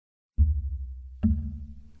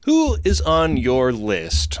Who is on your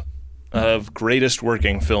list of greatest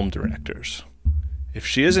working film directors? If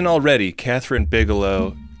she isn't already, Kathryn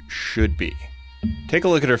Bigelow should be. Take a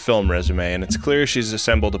look at her film resume, and it's clear she's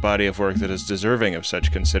assembled a body of work that is deserving of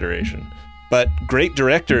such consideration. But great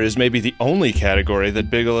director is maybe the only category that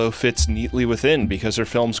Bigelow fits neatly within, because her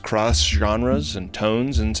films cross genres and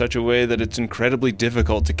tones in such a way that it's incredibly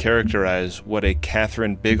difficult to characterize what a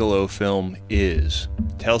Kathryn Bigelow film is.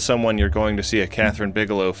 Tell someone you're going to see a Kathryn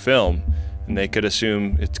Bigelow film, and they could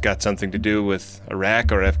assume it's got something to do with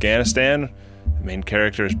Iraq or Afghanistan. The main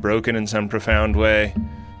character is broken in some profound way,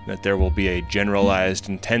 that there will be a generalized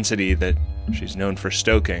intensity that she's known for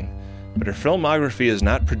stoking. But her filmography is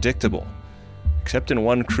not predictable, except in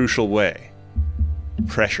one crucial way: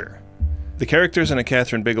 pressure. The characters in a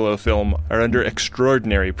Kathryn Bigelow film are under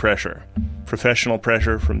extraordinary pressure. Professional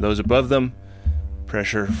pressure from those above them,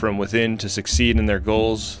 pressure from within to succeed in their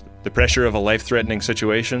goals, the pressure of a life-threatening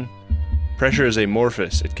situation. Pressure is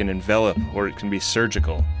amorphous. It can envelop or it can be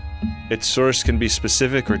surgical. Its source can be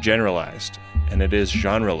specific or generalized, and it is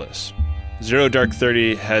genreless. Zero Dark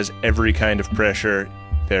 30 has every kind of pressure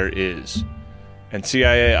there is. And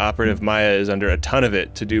CIA operative Maya is under a ton of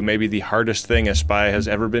it to do maybe the hardest thing a spy has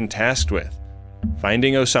ever been tasked with: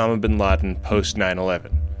 finding Osama bin Laden post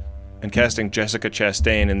 9/11. And casting Jessica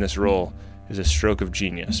Chastain in this role is a stroke of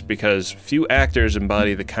genius, because few actors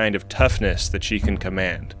embody the kind of toughness that she can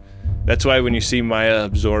command. That's why when you see Maya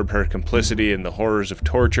absorb her complicity in the horrors of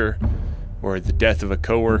torture, or the death of a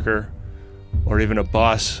coworker, or even a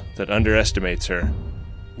boss that underestimates her,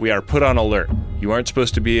 we are put on alert. You aren't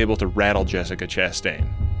supposed to be able to rattle Jessica Chastain.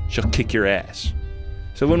 She'll kick your ass.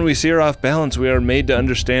 So when we see her off balance, we are made to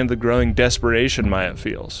understand the growing desperation Maya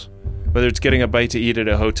feels. Whether it's getting a bite to eat at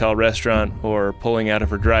a hotel restaurant, or pulling out of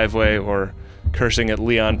her driveway, or cursing at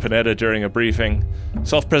Leon Panetta during a briefing,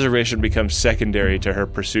 self-preservation becomes secondary to her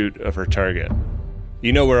pursuit of her target.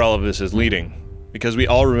 You know where all of this is leading, because we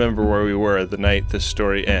all remember where we were the night this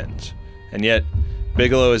story ends. And yet,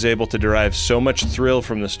 Bigelow is able to derive so much thrill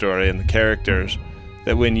from the story and the characters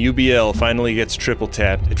that when UBL finally gets triple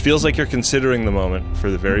tapped, it feels like you're considering the moment for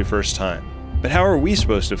the very first time. But how are we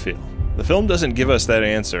supposed to feel? The film doesn't give us that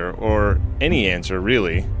answer, or any answer,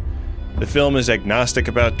 really. The film is agnostic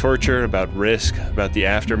about torture, about risk, about the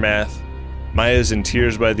aftermath. Maya is in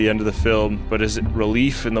tears by the end of the film, but is it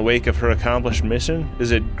relief in the wake of her accomplished mission?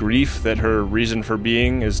 Is it grief that her reason for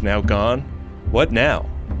being is now gone? What now?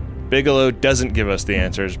 Bigelow doesn't give us the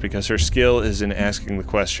answers because her skill is in asking the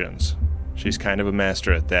questions. She's kind of a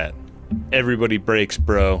master at that. Everybody breaks,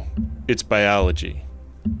 bro. It's biology.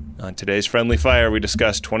 On today's Friendly Fire, we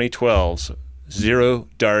discuss 2012's Zero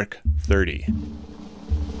Dark 30.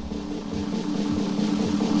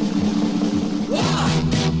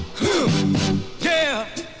 Yeah.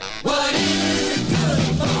 What is it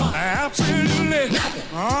good for? Absolutely nothing.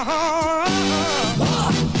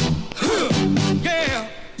 Yeah.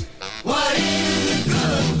 What is it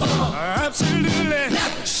good for? Absolutely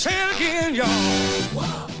nothing. Say it again,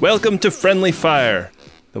 y'all. Welcome to Friendly Fire,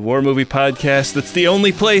 the war movie podcast that's the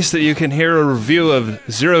only place that you can hear a review of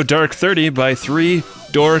Zero Dark 30 by three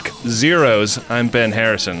dork zeros. I'm Ben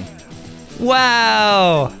Harrison.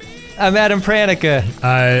 Wow! I'm Adam Pranica.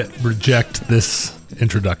 I reject this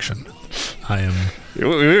introduction. We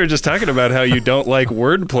were just talking about how you don't like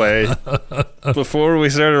wordplay before we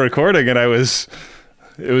started recording, and it was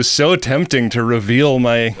so tempting to reveal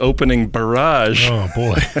my opening barrage. Oh,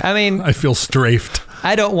 boy. I mean, I feel strafed.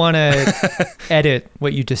 I don't want to edit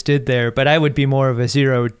what you just did there, but I would be more of a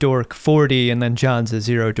Zero Dork 40, and then John's a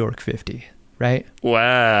Zero Dork 50, right?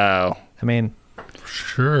 Wow. I mean...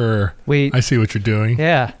 Sure. I see what you're doing.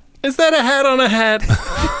 Yeah. Is that a hat on a hat?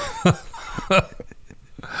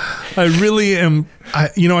 I really am.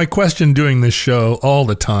 I question doing this show all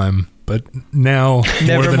the time, but now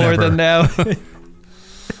Never more than now.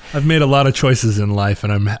 I've made a lot of choices in life,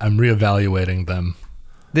 and I'm reevaluating them.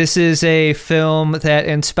 This is a film that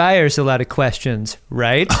inspires a lot of questions,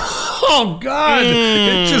 right? Oh, God!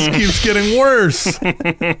 It just keeps getting worse.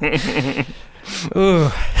 Ooh.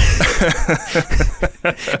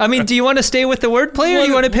 I mean, do you want to stay with the wordplay, or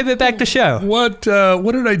you want to pivot back to show? What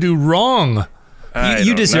did I do wrong?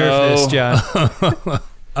 You deserve this, John.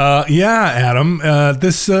 Yeah, Adam.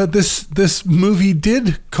 This movie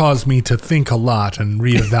did cause me to think a lot and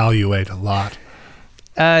reevaluate a lot.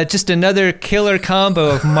 Just another killer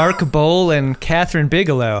combo of Mark Bowl and Kathryn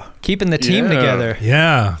Bigelow, keeping the team together.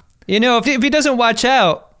 Yeah. You know, if he doesn't watch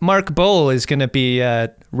out, Mark Bowl is going to be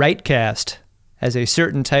right cast as a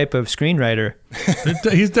certain type of screenwriter.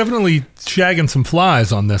 He's definitely shagging some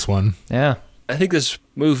flies on this one. Yeah. I think this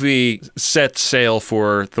movie sets sail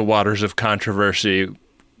for the waters of controversy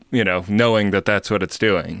knowing that that's what it's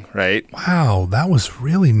doing, right? Wow, that was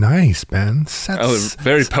really nice, Ben.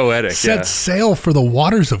 Very poetic. Set sail for the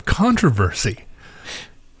waters of controversy.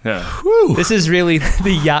 Yeah. Whew. This is really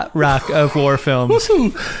the yacht rock of war films.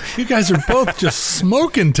 Woo. You guys are both just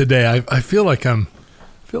smoking today. I feel like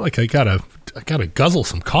I gotta guzzle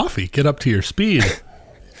some coffee. Get up to your speed.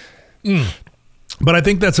 But I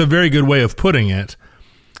think that's a very good way of putting it.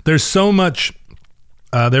 There's so much.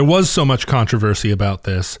 There was so much controversy about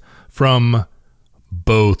this from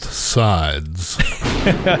both sides.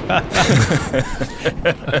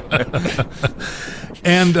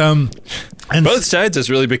 And both sides has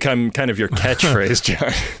really become kind of your catchphrase,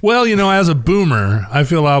 John. Well, as a boomer, I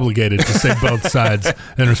feel obligated to say both sides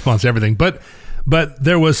in response to everything. But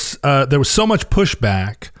there was so much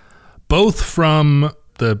pushback, both from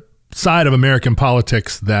the side of American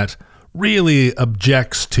politics that really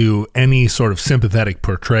objects to any sort of sympathetic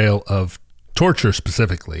portrayal of torture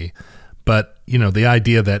specifically, but the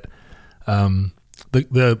idea that the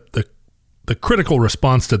critical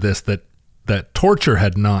response to this that torture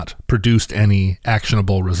had not produced any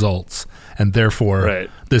actionable results, and therefore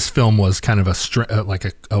this film was kind of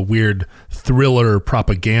a weird thriller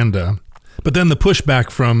propaganda. But then the pushback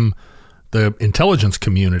from the intelligence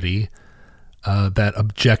community that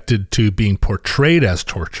objected to being portrayed as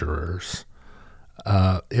torturers,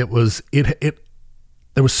 there was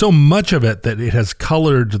so much of it that it has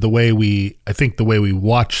colored the way we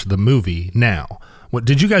watch the movie now.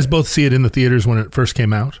 Did you guys both see it in the theaters when it first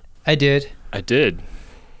came out? I did.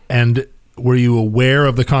 And were you aware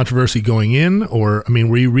of the controversy going in, or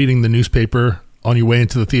were you reading the newspaper on your way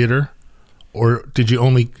into the theater, or did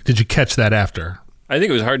you catch that after? I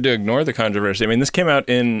think it was hard to ignore the controversy. This came out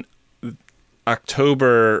in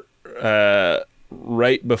October,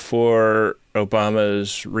 right before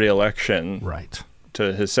Obama's reelection, right,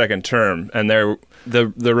 to his second term, and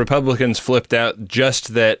the Republicans flipped out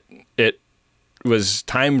just that it was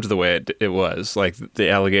timed the way it was, like the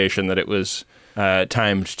allegation that it was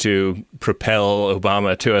timed to propel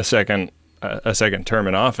Obama to a second term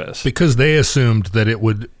in office, because they assumed that it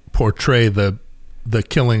would portray the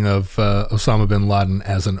killing of Osama bin Laden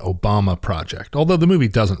as an Obama project, although the movie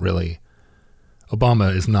doesn't really.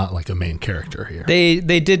 Obama is not like a main character here.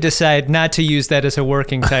 They did decide not to use that as a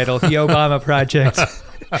working title. The Obama Project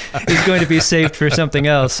is going to be saved for something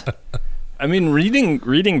else.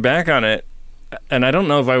 Reading back on it, and I don't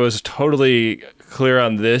know if I was totally clear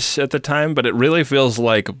on this at the time, but it really feels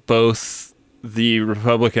like both the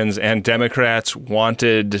Republicans and Democrats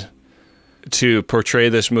wanted to portray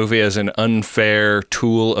this movie as an unfair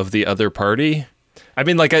tool of the other party. I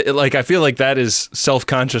feel like that is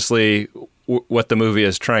self-consciously what the movie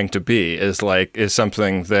is trying to be, is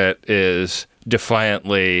something that is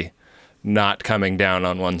defiantly not coming down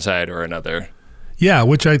on one side or another. Yeah,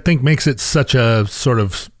 which I think makes it such a sort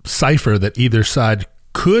of cipher that either side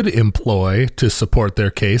could employ to support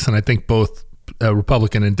their case. And I think both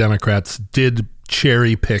Republican and Democrats did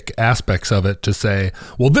cherry pick aspects of it to say,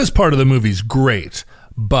 well, this part of the movie's great,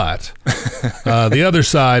 but the other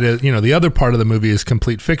side, the other part of the movie is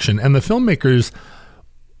complete fiction. And the filmmakers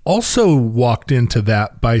also walked into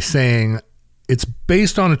that by saying it's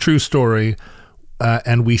based on a true story,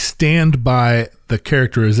 and we stand by the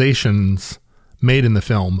characterizations made in the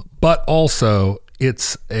film, but also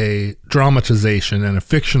it's a dramatization and a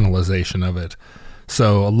fictionalization of it.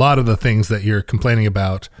 So a lot of the things that you're complaining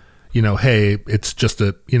about, hey, it's just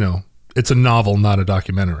it's a novel, not a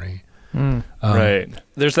documentary. Right.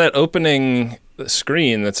 There's that opening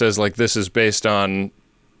screen that says this is based on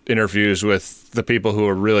interviews with the people who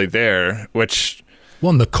were really there, which... Well,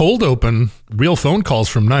 in the cold open, real phone calls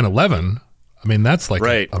from 9/11, that's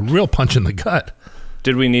a real punch in the gut.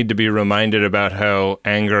 Did we need to be reminded about how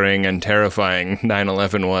angering and terrifying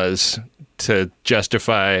 9/11 was to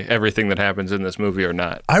justify everything that happens in this movie or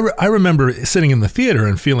not? I remember sitting in the theater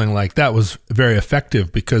and feeling like that was very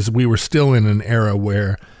effective, because we were still in an era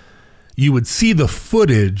where you would see the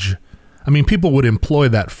footage. People would employ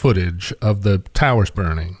that footage of the towers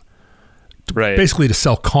burning, basically to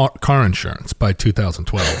sell car insurance by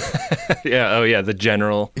 2012. Yeah. Oh, yeah. The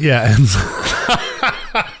general. Yeah. And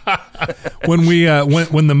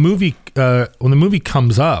when the movie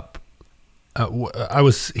comes up, I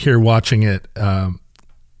was here watching it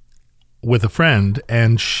with a friend,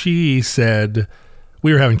 and she said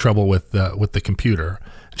we were having trouble with the computer.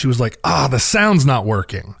 She was like, the sound's not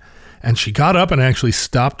working. And she got up and actually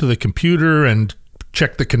stopped the computer and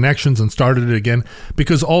checked the connections and started it again,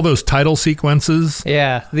 because all those title sequences.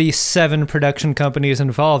 Yeah, the 7 production companies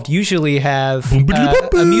involved usually have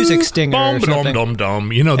a music stinger or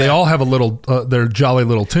something. You know, they all have a little, their jolly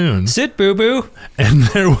little tunes. Sit, boo-boo. And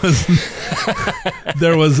there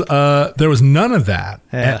was none of that.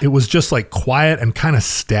 Yeah. It was just like quiet and kind of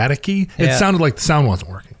staticky. It Yeah. sounded like the sound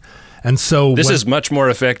wasn't working. And so This is much more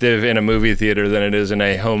effective in a movie theater than it is in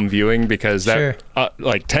a home viewing, because that, Sure.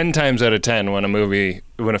 like 10 times out of 10, when a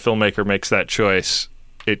filmmaker makes that choice,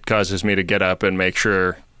 it causes me to get up and make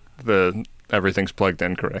sure everything's plugged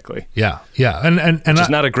in correctly. yeah. And It's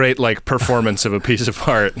not a great like performance of a piece of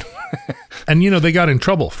art. and you know, they got in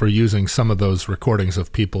trouble for using some of those recordings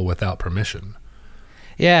of people without permission.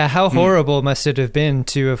 Yeah, how horrible must it have been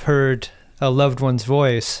to have heard a loved one's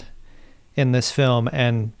voice in this film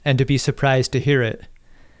and to be surprised to hear it.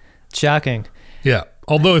 Shocking. Yeah.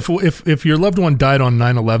 Although if your loved one died on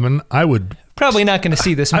 9/11, I would Probably not going to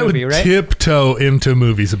see this movie, right? tiptoe into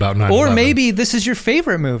movies about 9/11. Or maybe this is your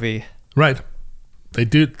favorite movie. Right. They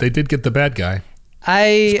did get the bad guy.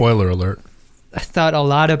 I Spoiler alert. thought a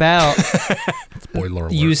lot about Spoiler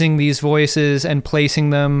alert. using these voices and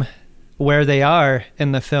placing them where they are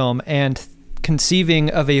in the film, and conceiving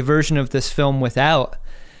of a version of this film without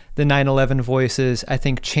the 9/11 voices, I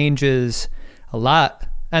think changes a lot.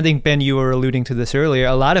 I think, Ben, you were alluding to this earlier,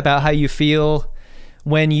 a lot about how you feel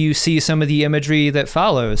when you see some of the imagery that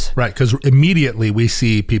follows. Right, because immediately we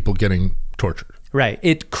see people getting tortured. Right.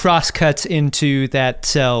 It cross-cuts into that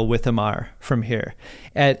cell with Amar from here.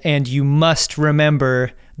 And you must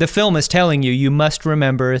remember, the film is telling you must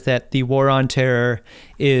remember that the War on Terror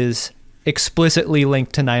is explicitly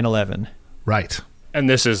linked to 9/11. Right. And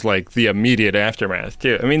this is like the immediate aftermath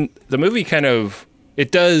too. I mean, the movie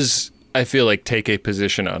it does, I feel like, take a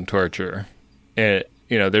position on torture.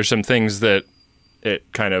 There's some things that it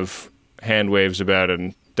kind of hand waves about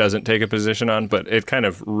and doesn't take a position on, but it kind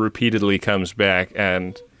of repeatedly comes back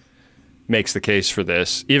and makes the case for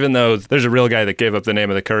this, even though there's a real guy that gave up the name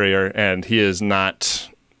of the courier, and he is not,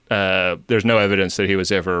 there's no evidence that he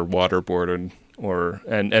was ever waterboarded,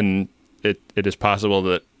 and it is possible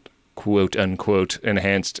that quote unquote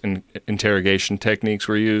enhanced interrogation techniques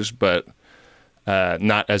were used, but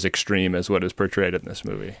not as extreme as what is portrayed in this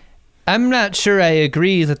movie. I'm not sure I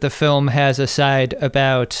agree that the film has a side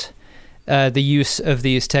about the use of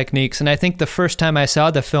these techniques. And I think the first time I saw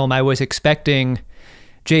the film, I was expecting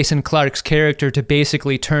Jason Clarke's character to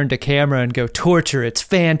basically turn to camera and go, torture, it's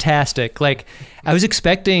fantastic. Like, I was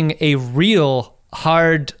expecting a real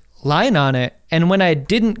hard line on it. And when I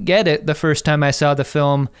didn't get it the first time I saw the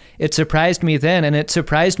film, it surprised me then, and it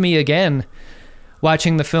surprised me again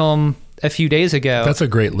watching the film a few days ago. That's a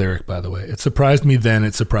great lyric, by the way. It surprised me then,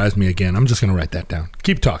 it surprised me again. I'm just going to write that down.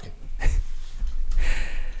 Keep talking.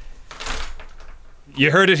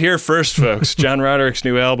 You heard it here first, folks. John Roderick's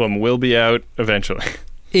new album will be out eventually.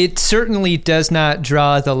 It certainly does not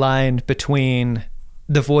draw the line between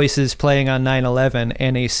the voices playing on 9/11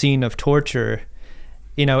 and a scene of torture.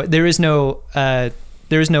 You know, there is no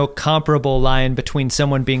comparable line between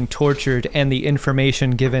someone being tortured and the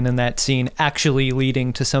information given in that scene actually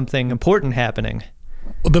leading to something important happening.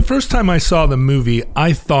 Well, the first time I saw the movie,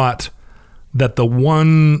 I thought that the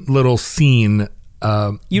one little scene...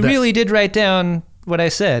 You really did write down what I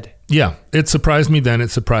said. Yeah, it surprised me then,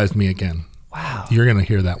 it surprised me again. Wow. You're going to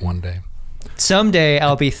hear that one day. Someday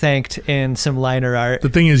I'll be thanked in some liner art. The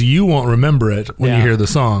thing is, you won't remember it when you Yeah. hear the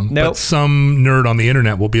song, Nope. but some nerd on the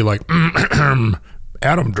internet will be like,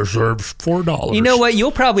 Adam deserves $4. You know what?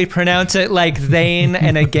 You'll probably pronounce it like thane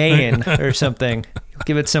and again or something.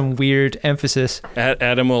 Give it some weird emphasis.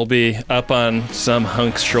 Adam will be up on some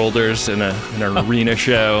hunk's shoulders in an arena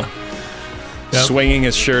show, Yep. swinging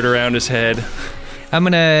his shirt around his head. I'm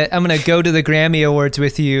gonna go to the Grammy Awards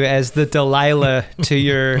with you as the Delilah to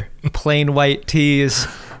your plain white tees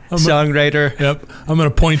songwriter. Yep. I'm going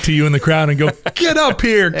to point to you in the crowd and go, get up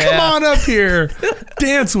here. Come on up here.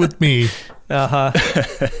 Dance with me. Uh-huh.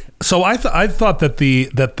 So I thought that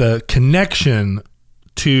the connection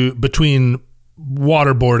between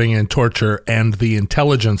waterboarding and torture and the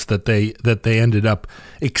intelligence that they ended up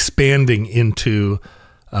expanding into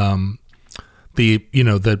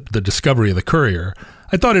the discovery of the courier,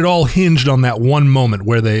 I thought it all hinged on that one moment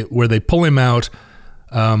where they pull him out.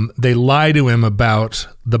 They lie to him about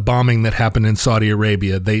the bombing that happened in Saudi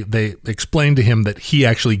Arabia. They explain to him that he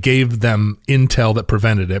actually gave them intel that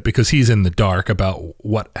prevented it because he's in the dark about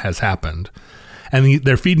what has happened. And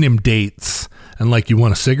they're feeding him dates and like, you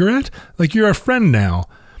want a cigarette? Like, you're our friend now.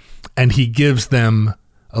 And he gives them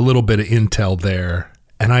a little bit of intel there.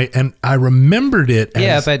 And I remembered it as...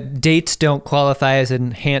 Yeah, but dates don't qualify as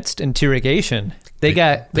enhanced interrogation. They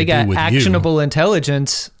got do with you. actionable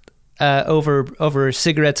intelligence over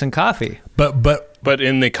cigarettes and coffee. But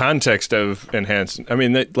in the context of enhanced, I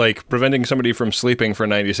mean, like preventing somebody from sleeping for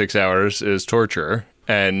 96 hours is torture,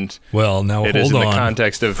 and well, now it hold is in on. the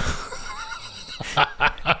context of.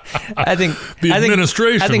 I think The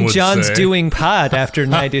administration I think would John's say. doing pod after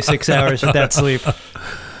 96 hours without sleep.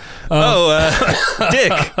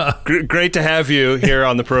 Dick, great to have you here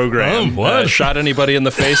on the program. What? Shot anybody in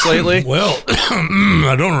the face lately? Well,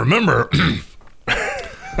 I don't remember.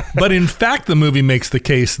 But in fact, the movie makes the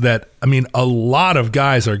case that, I mean, a lot of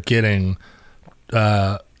guys are getting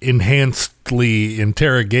enhancedly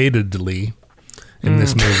interrogatedly in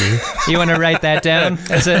this movie. You want to write that down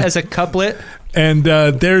as a couplet? And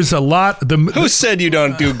there's a lot. Who said you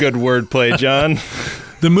don't do good wordplay, John?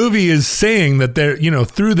 The movie is saying that they're,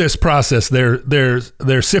 through this process,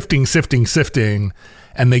 they're sifting,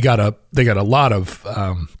 and they got a lot of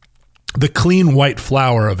the clean white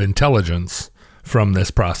flour of intelligence from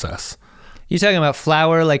this process. You talking about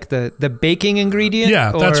flour, like the baking ingredient?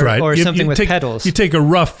 Yeah, that's right. Or something with petals. You take a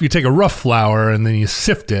rough flour and then you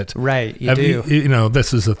sift it. Right, you do.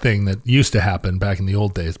 This is a thing that used to happen back in the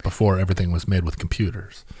old days before everything was made with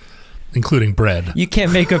computers, including bread. You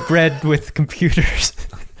can't make a bread with computers.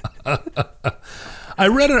 I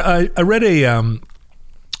read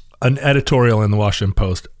an editorial in the Washington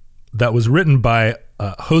Post that was written by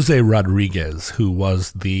Jose Rodriguez, who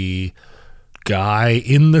was the guy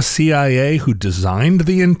in the CIA who designed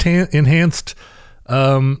the enhanced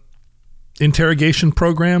interrogation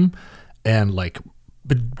program, and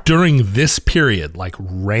during this period,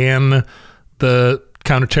 ran the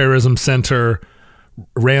counterterrorism center,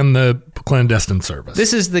 ran the clandestine service.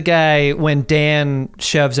 This is the guy when Dan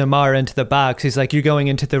shoves Amar into the box. He's like, "You're going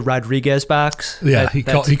into the Rodriguez box." Yeah, he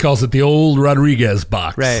calls it the old Rodriguez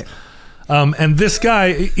box. Right. And this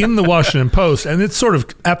guy in the Washington Post, and it's sort of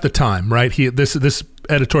at the time, right? This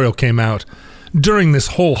editorial came out during this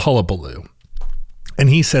whole hullabaloo, and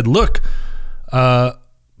he said, "Look,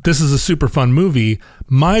 this is a super fun movie.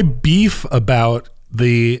 My beef about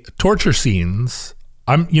the torture scenes,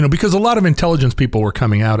 because a lot of intelligence people were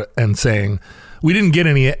coming out and saying we didn't get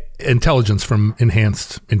any intelligence from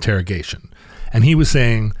enhanced interrogation," and he was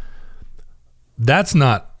saying that's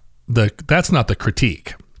not the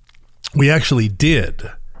critique. We actually did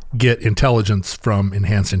get intelligence from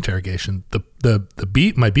enhanced interrogation.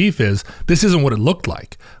 My beef is this isn't what it looked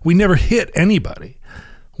like. We never hit anybody.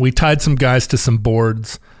 We tied some guys to some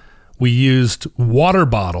boards. We used water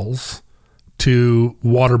bottles to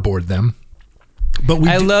waterboard them. But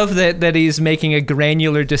I love that he's making a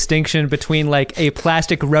granular distinction between a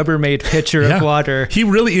plastic Rubbermaid pitcher of water. He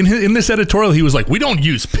really, in this editorial, he was like, "We don't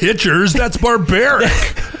use pitchers. That's barbaric.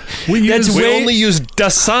 We only use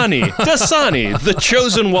Dasani. Dasani, the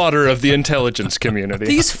chosen water of the intelligence community.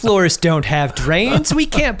 These floors don't have drains. We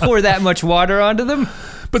can't pour that much water onto them."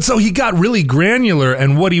 But so he got really granular,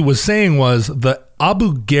 and what he was saying was the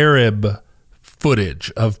Abu Ghraib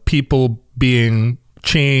footage of people being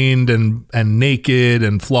chained and naked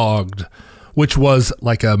and flogged, which was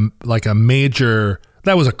like a major,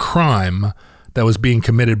 that was a crime that was being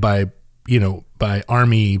committed by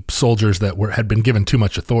army soldiers that had been given too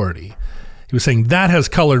much authority. He was saying that has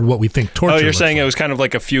colored what we think torture. Oh, you're saying like. It was kind of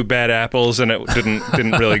like a few bad apples and it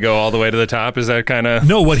didn't really go all the way to the top? Is that kind of...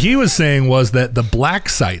 No, what he was saying was that the black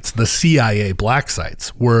sites, the CIA black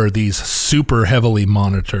sites, were these super heavily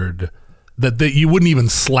monitored, that you wouldn't even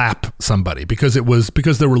slap somebody because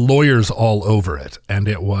there were lawyers all over it, and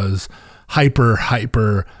it was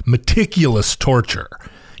hyper meticulous torture.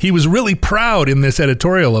 He was really proud in this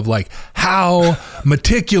editorial of how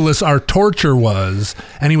meticulous our torture was,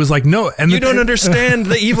 and he was like, "No, and you don't understand.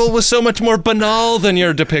 The evil was so much more banal than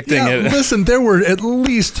you're depicting it." Listen, there were at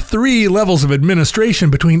least 3 levels of administration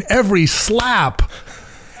between every slap.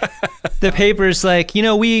 The paper's like,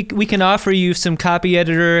 we can offer you some copy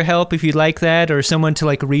editor help if you'd like that, or someone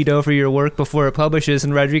to read over your work before it publishes.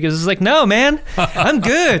 And Rodriguez is like, "No, man, I'm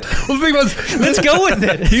good." Well, the thing was, let's go with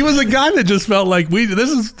it. He was a guy that just felt like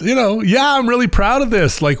I'm really proud of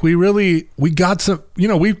this. We got some,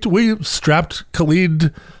 we strapped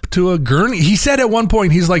Khalid to a gurney. He said at one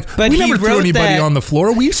point, he's like, "We never threw anybody on the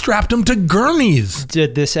floor. We strapped him to gurneys."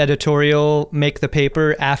 Did this editorial make the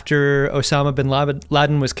paper after Osama bin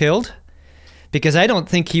Laden was killed? Because I don't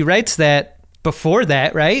think he writes that before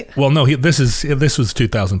that, right? Well, no, this was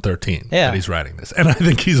 2013 that he's writing this. And I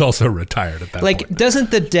think he's also retired at that point.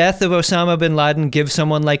 Doesn't the death of Osama bin Laden give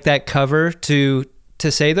someone like that cover to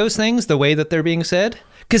say those things the way that they're being said?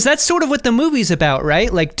 Because that's sort of what the movie's about, right?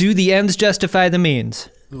 Do the ends justify the means?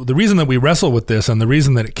 The reason that we wrestle with this, and the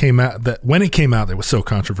reason that it came out, that when it came out, it was so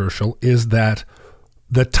controversial, is that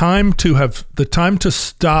the time to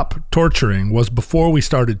stop torturing was before we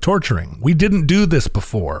started torturing. We didn't do this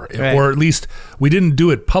before, Right. or at least we didn't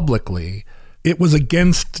do it publicly. It was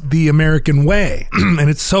against the American way. And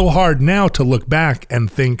it's so hard now to look back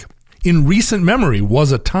and think, in recent memory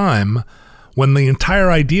was a time when the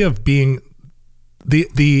entire idea of being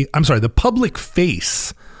the public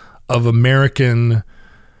face of American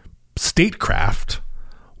statecraft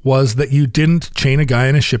was that you didn't chain a guy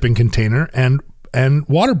in a shipping container and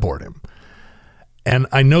waterboard him. And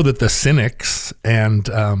I know that the cynics and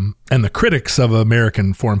the critics of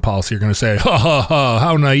American foreign policy are going to say, ha ha ha,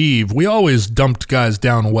 how naive. We always dumped guys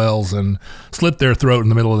down wells and slit their throat in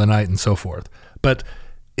the middle of the night and so forth. But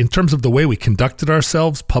in terms of the way we conducted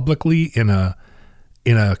ourselves publicly in a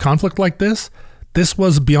conflict like this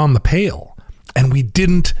was beyond the pale. And we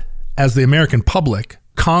didn't, as the American public,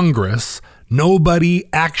 Congress, nobody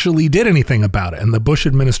actually did anything about it. And the Bush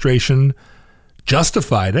administration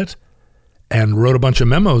justified it and wrote a bunch of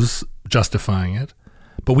memos justifying it.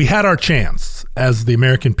 But we had our chance as the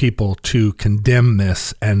American people to condemn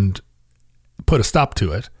this and put a stop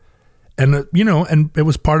to it. And, and it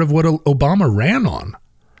was part of what Obama ran on,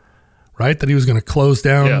 right? That he was going to close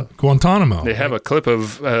down Guantanamo. They have a clip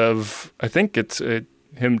of I think it's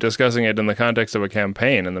him discussing it in the context of a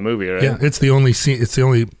campaign in the movie, right? Yeah, it's the only scene, it's the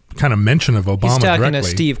only kind of mention of Obama He's talking directly. to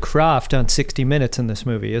Steve Kroft on 60 Minutes in this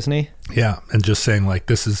movie, isn't he? Yeah, and just saying like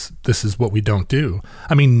this is what we don't do.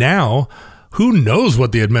 I mean, now who knows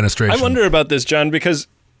what the administration? I wonder about this, John, because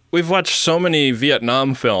we've watched so many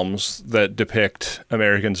Vietnam films that depict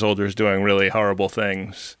American soldiers doing really horrible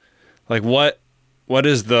things. Like what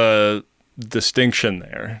is the distinction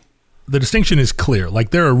there? The distinction is clear. Like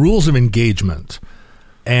there are rules of engagement,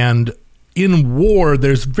 and in war,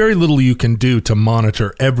 there's very little you can do to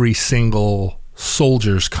monitor every single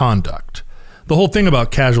soldier's conduct. The whole thing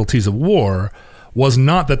about casualties of war was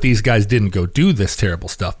not that these guys didn't go do this terrible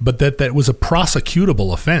stuff, but that it was a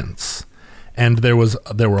prosecutable offense. And there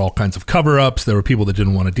were all kinds of cover-ups. There were people that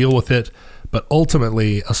didn't want to deal with it. But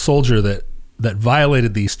ultimately, a soldier that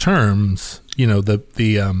violated these terms,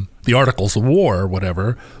 the Articles of War or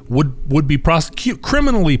whatever, would be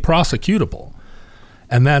criminally prosecutable.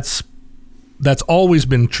 And that's always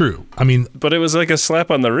been true. I mean, but it was like a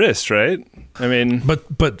slap on the wrist, right? I mean,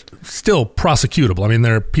 but still prosecutable. I mean,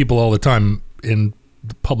 there are people all the time in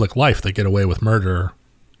public life that get away with murder,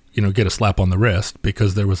 get a slap on the wrist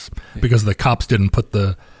because the cops didn't put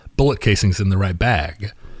the bullet casings in the right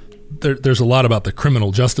bag. There's a lot about the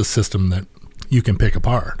criminal justice system that you can pick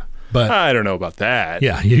apart. But I don't know about that.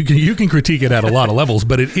 Yeah, you can critique it at a lot of levels,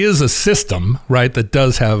 but it is a system, right, that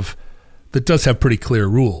does have pretty clear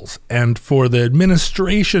rules. And for the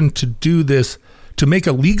administration to do this, to make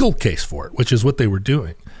a legal case for it, which is what they were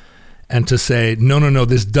doing, and to say, no,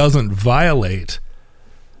 this doesn't violate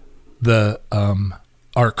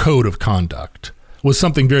our code of conduct, was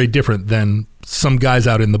something very different than some guys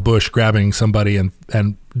out in the bush grabbing somebody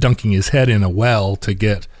and dunking his head in a well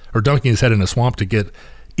or dunking his head in a swamp to get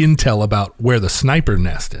intel about where the sniper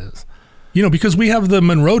nest is. Because we have the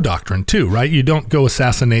Monroe Doctrine too, right? You don't go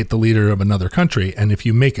assassinate the leader of another country. And if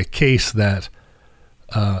you make a case that,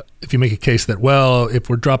 well, if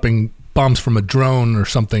we're dropping bombs from a drone or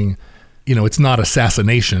something, it's not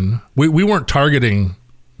assassination. We weren't targeting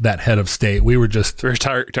that head of state. We were just... We're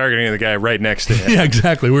targeting the guy right next to him. Yeah,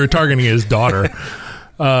 exactly. We were targeting his daughter.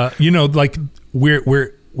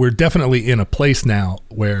 We're definitely in a place now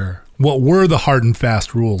where what were the hard and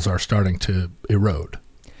fast rules are starting to erode.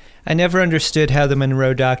 I never understood how the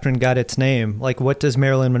Monroe Doctrine got its name. Like, what does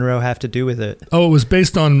Marilyn Monroe have to do with it? Oh, it was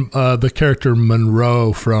based on the character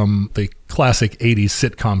Monroe from the classic 80s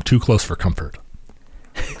sitcom Too Close for Comfort.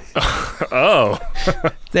 Oh.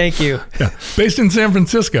 Thank you. Yeah. Based in San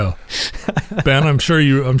Francisco. Ben, I'm sure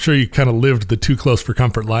you kind of lived the Too Close for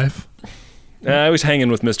Comfort life. I was hanging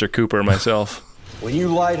with Mr. Cooper myself. When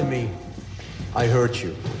you lie to me, I hurt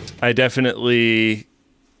you. I definitely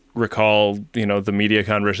recall, the media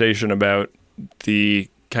conversation about the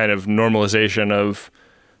kind of normalization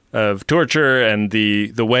of torture and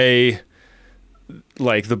the way,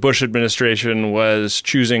 like, the Bush administration was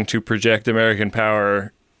choosing to project American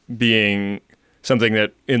power being something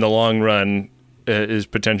that in the long run is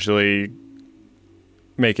potentially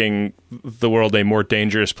making the world a more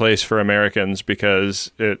dangerous place for Americans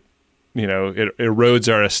because it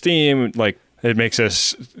erodes our esteem. Like, it makes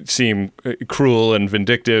us seem cruel and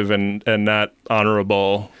vindictive and not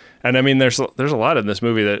honorable. And I mean, there's a lot in this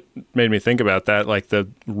movie that made me think about that, like the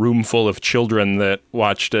room full of children that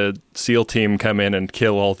watched a SEAL team come in and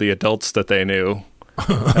kill all the adults that they knew.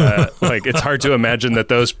 Like, it's hard to imagine that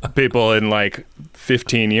those people in like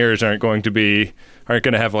 15 years aren't going to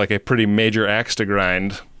have like a pretty major axe to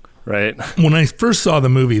grind, right? When I first saw the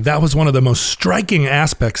movie, that was one of the most striking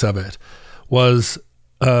aspects of it, was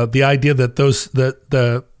the idea that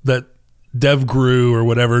that Dev Gru or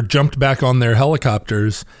whatever jumped back on their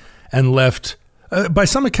helicopters and left. By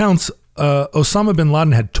some accounts, Osama bin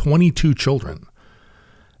Laden had 22 children,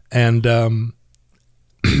 and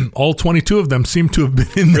all 22 of them seem to have been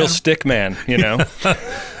in real stick man, you know.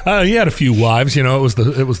 He had a few wives, you know.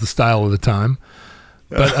 It was the style of the time,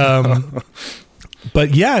 but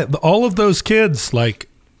yeah, all of those kids, like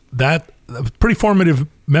that, pretty formative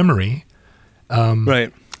memory,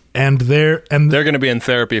 right? And they're going to be in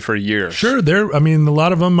therapy for years. Sure, a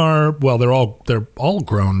lot of them are. Well, they're all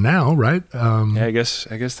grown now, right? Yeah, I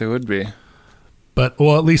guess they would be. But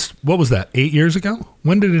at least what was that? 8 years ago?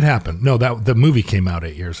 When did it happen? No, that the movie came out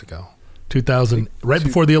 8 years ago, 2000, right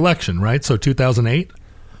before the election, right? So 2008.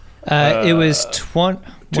 It was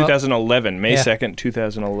 2011, May 2nd,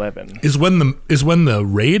 2011. Is when the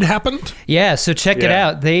raid happened? Yeah, so check it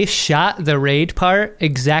out. They shot the raid part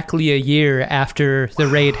exactly a year after the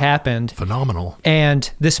raid happened. Phenomenal. And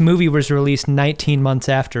this movie was released 19 months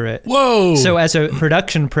after it. Whoa! So as a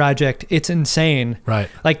production project, it's insane.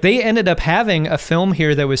 Right. Like they ended up having a film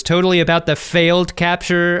here that was totally about the failed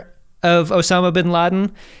capture of Osama bin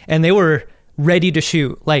Laden, and they were ready to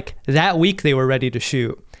shoot. Like that week they were ready to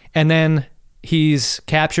shoot. And then he's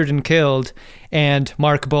captured and killed, and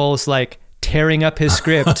Mark Bull's like tearing up his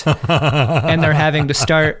script, and they're having to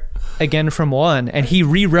start again from one. And he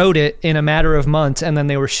rewrote it in a matter of months, and then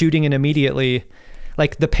they were shooting it immediately.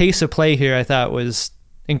 Like the pace of play here, I thought was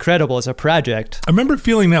incredible as a project. I remember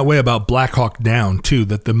feeling that way about Black Hawk Down too,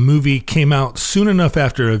 that the movie came out soon enough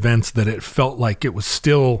after events that it felt like it was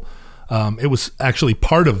still... it was actually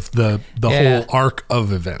part of the whole arc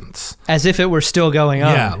of events. As if it were still going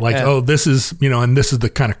on. Yeah, this is, and this is the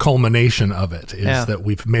kind of culmination of it, is that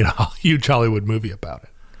we've made a huge Hollywood movie about it.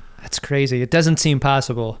 That's crazy. It doesn't seem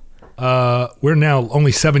possible. We're now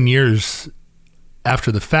only 7 years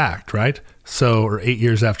after the fact, right? Or 8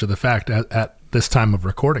 years after the fact at this time of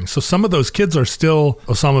recording. So some of those kids are still,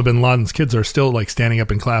 Osama bin Laden's kids are still like standing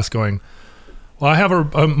up in class going, well, I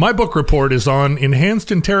have my book report is on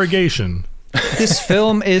enhanced interrogation. This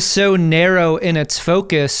film is so narrow in its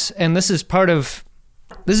focus, and this is part of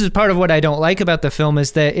what I don't like about the film,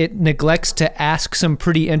 is that it neglects to ask some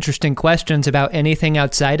pretty interesting questions about anything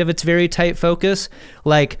outside of its very tight focus,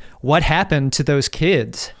 like what happened to those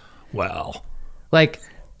kids. Well, like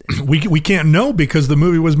we can't know because the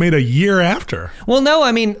movie was made a year after. Well, no,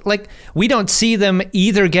 I mean, like, we don't see them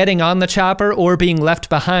either getting on the chopper or being left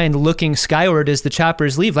behind looking skyward as the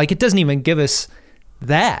choppers leave. Like, it doesn't even give us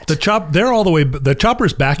that. They're all the way, the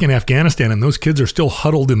chopper's back in Afghanistan, and those kids are still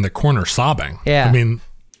huddled in the corner sobbing. Yeah. I mean...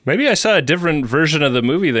 Maybe I saw a different version of the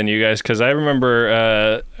movie than you guys, because I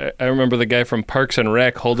remember the guy from Parks and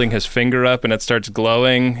Rec holding his finger up and it starts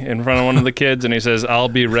glowing in front of one of the kids, and he says, "I'll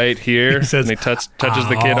be right here." He says, and he touches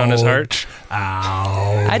the kid on his heart.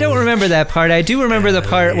 Ow. I don't remember that part. I do remember the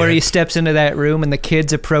part where he steps into that room and the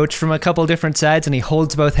kids approach from a couple different sides and he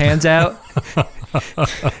holds both hands out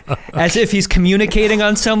as if he's communicating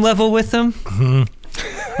on some level with them. Mm-hmm.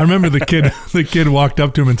 I remember the kid walked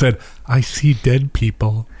up to him and said, "I see dead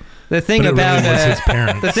people." The thing about really was his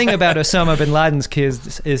parents. The thing about Osama bin Laden's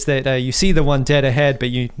kids is that you see the one dead ahead,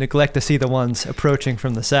 but you neglect to see the ones approaching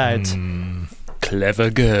from the sides. Clever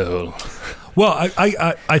girl. Well,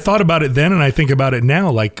 I thought about it then, and I think about it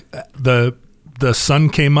now. Like the sun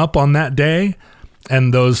came up on that day,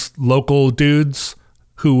 and those local dudes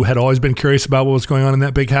who had always been curious about what was going on in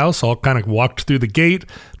that big house all kind of walked through the gate.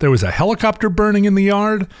 There was a helicopter burning in the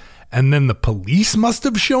yard, and then the police must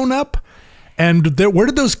have shown up. And where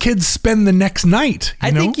did those kids spend the next night?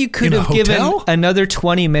 I think you could have given another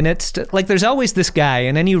 20 minutes. Like, there's always this guy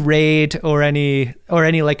in any raid or any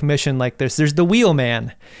like mission like this. There's the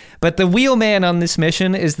wheelman. But the wheelman on this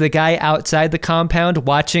mission is the guy outside the compound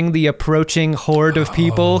watching the approaching horde of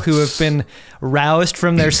people who have been roused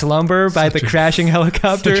from their slumber by the crashing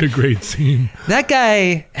helicopter. Such a great scene. That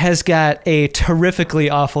guy has got a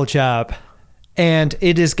terrifically awful job. And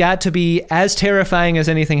it has got to be as terrifying as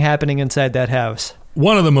anything happening inside that house.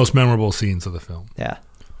 One of the most memorable scenes of the film. Yeah.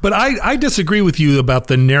 But I disagree with you about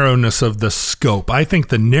the narrowness of the scope. I think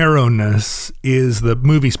the narrowness is the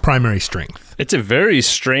movie's primary strength. It's a very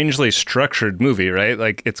strangely structured movie, right?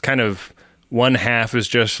 Like, it's kind of, one half is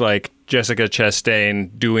just like Jessica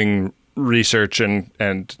Chastain doing research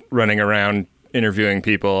and running around interviewing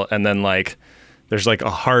people, and then like there's like a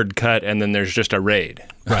hard cut, and then there's just a raid.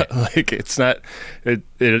 Right. Like, it's not,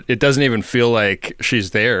 it doesn't even feel like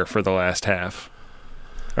she's there for the last half.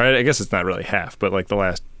 All right, I guess it's not really half, but like the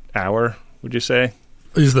last hour, would you say?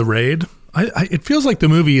 Is the raid? It feels like the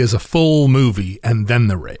movie is a full movie and then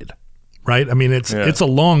the raid, right? I mean, it's a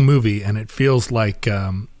long movie, and it feels like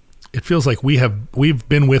we've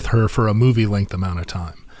been with her for a movie length amount of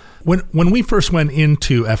time. When we first went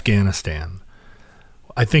into Afghanistan,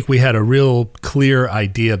 I think we had a real clear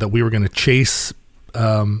idea that we were going to chase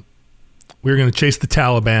the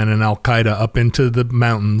Taliban and Al Qaeda up into the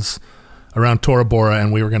mountains around Tora Bora,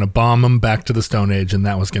 and we were going to bomb them back to the Stone Age, and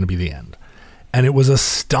that was going to be the end. And it was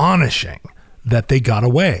astonishing that they got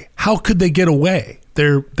away. How could they get away?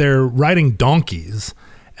 They're riding donkeys,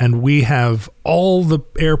 and we have all the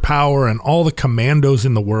air power and all the commandos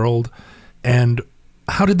in the world. And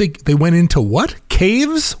how did they went into what?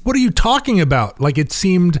 Caves? What are you talking about? Like, it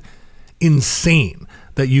seemed insane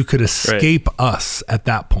that you could escape us at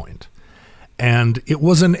that point. And it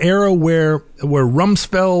was an era where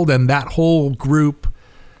Rumsfeld and that whole group,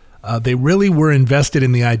 they really were invested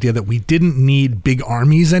in the idea that we didn't need big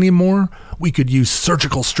armies anymore. We could use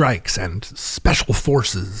surgical strikes and special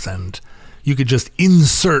forces, and you could just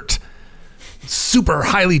insert super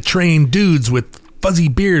highly trained dudes with fuzzy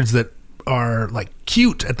beards that are like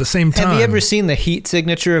cute at the same time. Have you ever seen the heat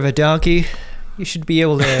signature of a donkey? You should be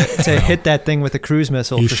able to hit that thing with a cruise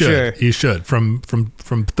missile sure. You should from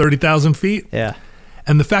 30,000 feet. Yeah.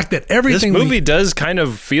 And the fact that everything this movie does kind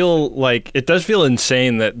of feel like it does feel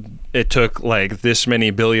insane that it took like this many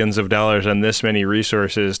billions of dollars and this many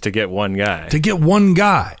resources to get one guy.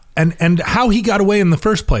 And how he got away in the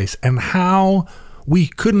first place, and how we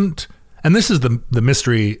couldn't. And this is the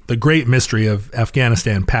mystery, the great mystery of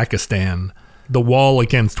Afghanistan, Pakistan, the wall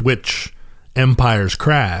against which empires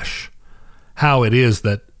crash. How it is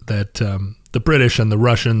that the British and the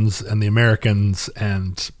Russians and the Americans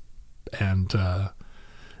and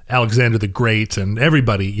Alexander the Great and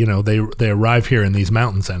everybody, you know, they arrive here in these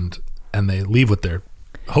mountains and they leave with their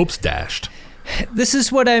hopes dashed. This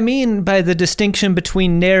is what I mean by the distinction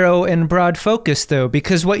between narrow and broad focus, though,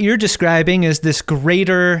 because what you're describing is this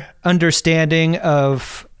greater understanding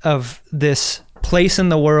of this place in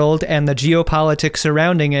the world and the geopolitics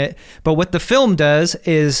surrounding it. But what the film does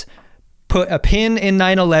is put a pin in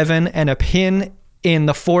 9/11 and a pin in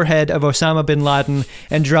the forehead of Osama bin Laden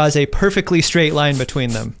and draws a perfectly straight line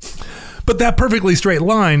between them. But that perfectly straight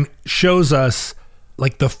line shows us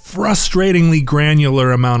like the frustratingly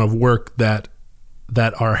granular amount of work that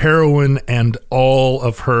our heroine and all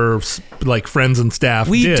of her like friends and staff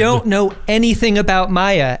did. We don't know anything about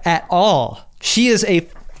Maya at all. She is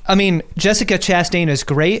Jessica Chastain is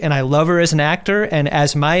great, and I love her as an actor, and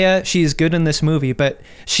as Maya, she is good in this movie, but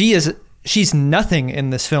she's nothing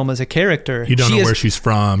in this film as a character. You don't know where she's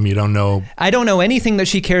from. You don't know. I don't know anything that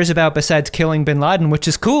she cares about besides killing bin Laden, which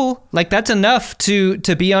is cool. Like, that's enough to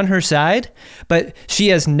be on her side. But she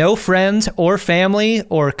has no friends or family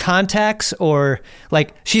or contacts, or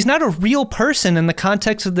like, she's not a real person in the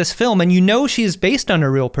context of this film. And you know she's based on a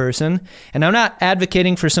real person. And I'm not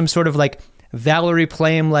advocating for some sort of like Valerie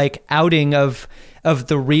Plame like outing of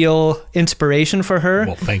the real inspiration for her.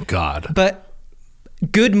 Well, thank God. But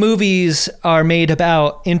good movies are made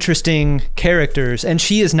about interesting characters, and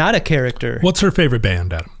she is not a character. What's her favorite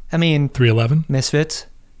band, Adam? 311? Misfits.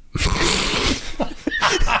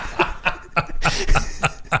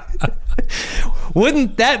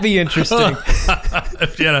 Wouldn't that be interesting?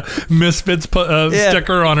 If she had a Misfits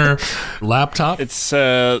sticker on her laptop. It's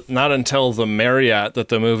not until the Marriott that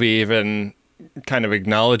the movie even kind of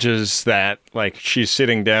acknowledges that, like, she's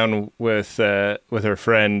sitting down with her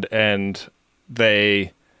friend, and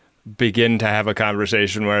they begin to have a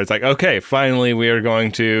conversation where it's like, okay, finally we are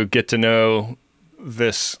going to get to know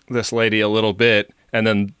this lady a little bit, and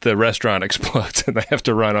then the restaurant explodes and they have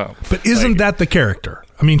to run up. But isn't that the character?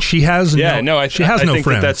 I mean, she has no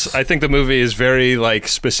friends. I think the movie is very like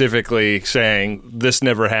specifically saying this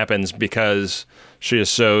never happens because she is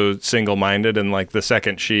so single-minded, and like the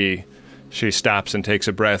second she stops and takes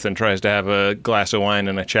a breath and tries to have a glass of wine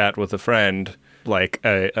and a chat with a friend, like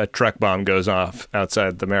a truck bomb goes off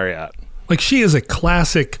outside the Marriott. Like, she is a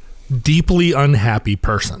classic, deeply unhappy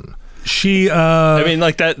person. She,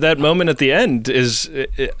 like that moment at the end is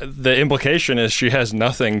the implication is she has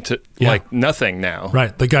nothing like nothing now.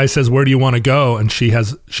 Right. The guy says, "Where do you want to go?" And she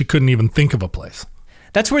couldn't even think of a place.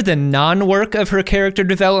 That's where the non-work of her character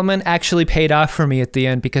development actually paid off for me at the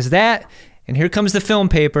end, because and here comes the film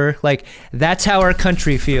paper, like, that's how our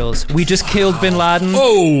country feels. We just killed bin Laden.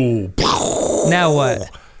 Oh. Now what?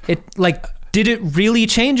 Did it really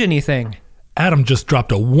change anything? Adam just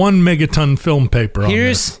dropped a 1 megaton film paper on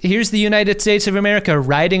this. Here's the United States of America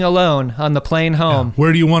riding alone on the plane home. Yeah.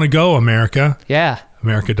 Where do you want to go, America? Yeah.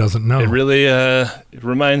 America doesn't know. It really it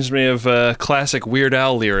reminds me of a classic Weird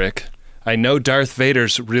Al lyric. I know Darth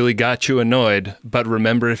Vader's really got you annoyed, but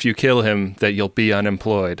remember if you kill him that you'll be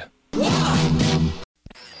unemployed.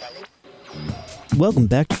 Welcome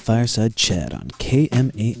back to Fireside Chat on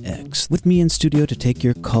KMAX. With me in studio to take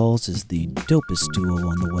your calls is the dopest duo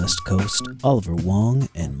on the West Coast, Oliver Wong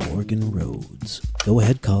and Morgan Rhodes. Go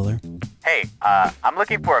ahead, caller. Hey, I'm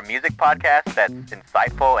looking for a music podcast that's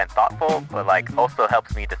insightful and thoughtful, but also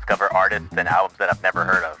helps me discover artists and albums that I've never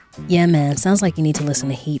heard of. Yeah, man. Sounds like you need to listen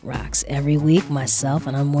to Heat Rocks. Every week, myself,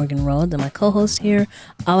 and I'm Morgan Rhodes, and my co-host here,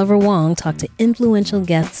 Oliver Wong, talk to influential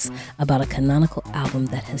guests about a canonical album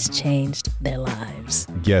that has changed their lives.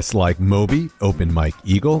 Guests like Moby, Open Mike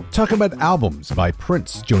Eagle, talk about albums by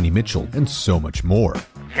Prince, Joni Mitchell, and so much more.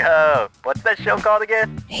 Yo, what's that show called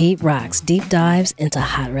again? Heat Rocks, deep dives into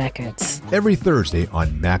hot records. Every Thursday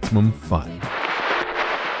on Maximum Fun.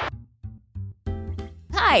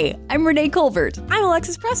 Hi, I'm Renee Colbert. I'm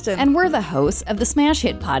Alexis Preston. And we're the hosts of the smash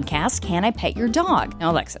hit podcast, Can I Pet Your Dog?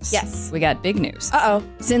 Now, Alexis. Yes. We got big news. Uh-oh.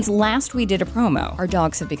 Since last we did a promo, our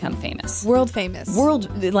dogs have become famous. World famous.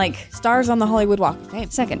 Stars on the Hollywood Walk of Fame.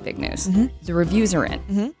 Second big news. Mm-hmm. The reviews are in.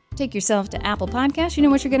 Mm-hmm. Take yourself to Apple Podcasts. You know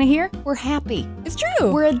what you're going to hear? We're happy. It's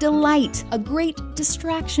true. We're a delight, a great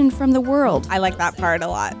distraction from the world. I like that part a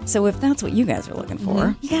lot. So if that's what you guys are looking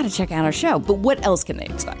for, you got to check out our show. But what else can they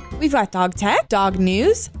expect? We've got dog tech, dog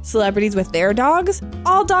news, celebrities with their dogs,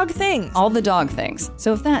 all dog things. All the dog things.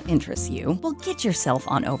 So if that interests you, well, get yourself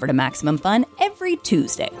on over to Maximum Fun every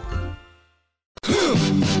Tuesday.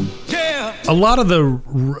 Yeah. A lot of the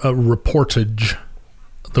reportage.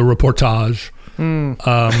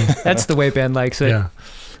 That's the way Ben likes it. Yeah.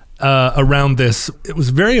 Around this, it was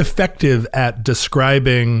very effective at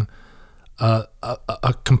describing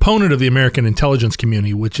a component of the American intelligence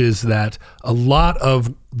community, which is that a lot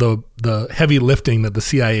of the heavy lifting that the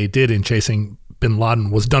CIA did in chasing bin Laden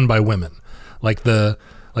was done by women. Like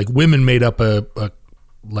women made up I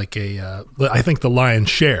think the lion's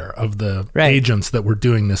share of the agents that were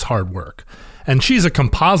doing this hard work. And she's a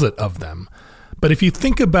composite of them. But if you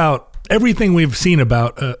think about everything we've seen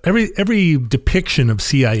about every depiction of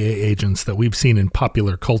CIA agents that we've seen in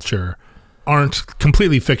popular culture aren't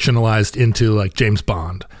completely fictionalized into like James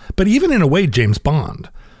Bond. But even in a way, James Bond,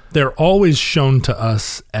 they're always shown to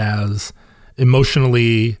us as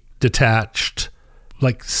emotionally detached,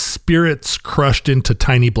 like spirits crushed into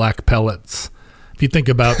tiny black pellets. If you think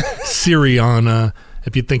about Syriana,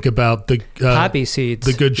 if you think about the poppy seeds,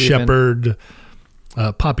 the Good Shepherd,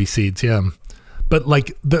 poppy seeds, yeah. But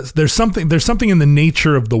like there's something in the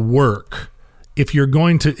nature of the work. If you're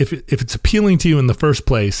going to, if it's appealing to you in the first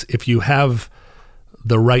place, if you have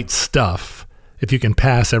the right stuff, if you can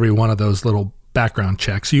pass every one of those little background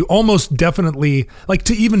checks, you almost definitely, like,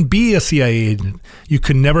 to even be a CIA agent, you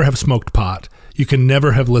can never have smoked pot. You can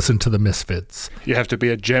never have listened to the Misfits. You have to be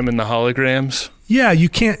a gem in the holograms. Yeah, you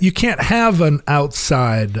can't have an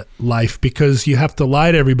outside life because you have to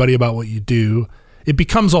lie to everybody about what you do. It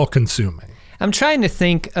becomes all consuming. I'm trying to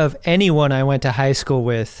think of anyone I went to high school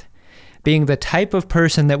with being the type of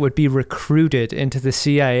person that would be recruited into the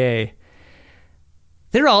CIA.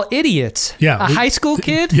 They're all idiots. Yeah. A high school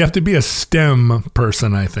kid? You have to be a STEM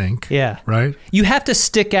person, I think. Yeah. Right? You have to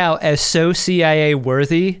stick out as so CIA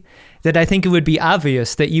worthy that I think it would be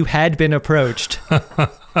obvious that you had been approached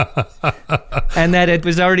and that it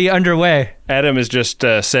was already underway. Adam is just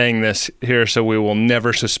saying this here so we will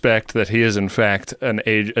never suspect that he is in fact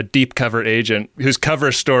a deep cover agent whose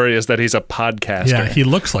cover story is that he's a podcaster. Yeah, he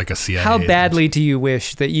looks like a CIA How agent. badly do you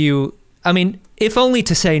wish that if only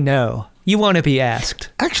to say no, you want to be asked.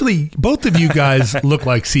 Actually, both of you guys look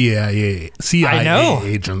like CIA I know.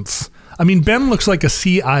 agents. I mean, Ben looks like a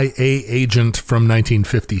CIA agent from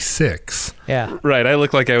 1956. Yeah. Right. I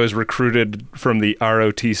look like I was recruited from the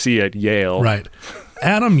ROTC at Yale. Right.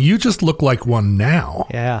 Adam, you just look like one now.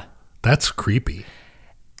 Yeah. That's creepy.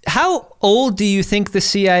 How old do you think the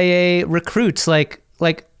CIA recruits? Like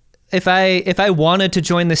if I wanted to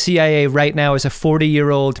join the CIA right now as a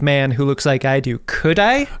 40-year-old man who looks like I do, could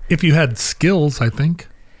I? If you had skills, I think.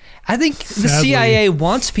 I think the CIA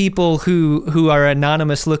wants people who are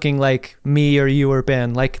anonymous looking like me or you or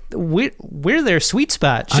Ben. Like, we're their sweet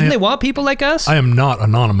spot. Shouldn't they want people like us? I am not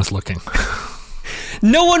anonymous looking.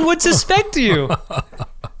 No one would suspect you.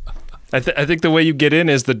 I think the way you get in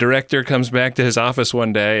is the director comes back to his office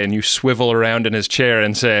one day and you swivel around in his chair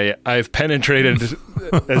and say, "I've penetrated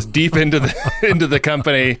as deep into the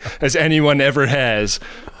company as anyone ever has.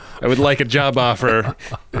 I would like a job offer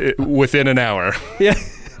within an hour." Yeah.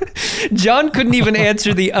 John couldn't even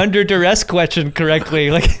answer the under duress question correctly.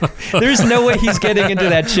 Like, there's no way he's getting into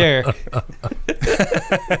that chair.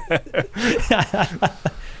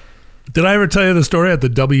 Did I ever tell you the story at the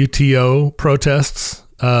WTO protests?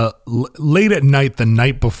 Late at night, the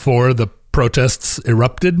night before the protests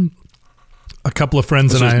erupted, a couple of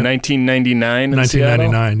friends and I... 1999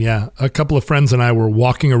 1999, yeah. A couple of friends and I were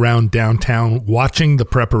walking around downtown watching the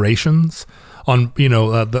preparations on,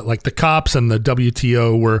 the cops and the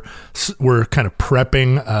WTO were kind of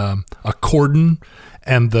prepping a cordon,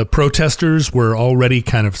 and the protesters were already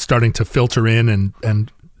kind of starting to filter in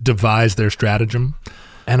and devise their stratagem.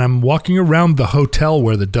 And I'm walking around the hotel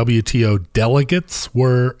where the WTO delegates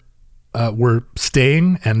were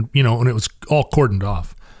staying, and it was all cordoned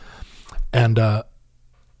off. And a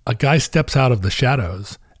guy steps out of the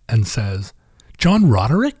shadows and says, "John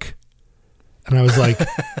Roderick?" And I was like,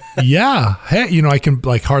 "Yeah, hey," I can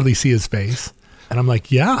like hardly see his face. And I'm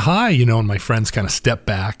like, "Yeah, hi," and my friends kind of step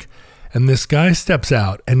back, and this guy steps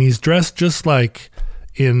out, and he's dressed just like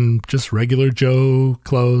in just regular Joe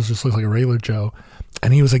clothes, just looks like a regular Joe.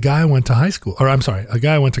 And he was a guy I went to a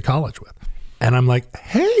guy I went to college with. And I'm like,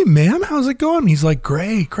 "Hey, man, how's it going?" He's like,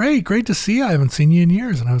 great to see you. I haven't seen you in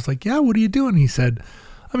years. And I was like, "Yeah, what are you doing?" He said,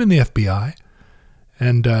 "I'm in the FBI.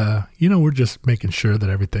 And, we're just making sure that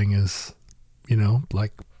everything is,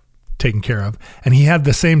 like taken care of." And he had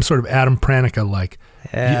the same sort of Adam Pranica, like,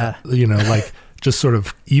 like just sort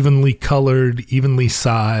of evenly colored, evenly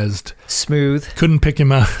sized. Smooth. Couldn't pick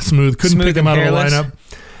him out of the lineup.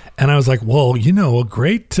 And I was like, "Well,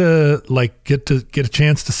 great to like get a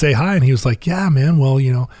chance to say hi." And he was like, "Yeah, man,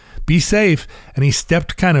 well, be safe." And he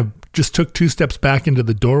took 2 steps back into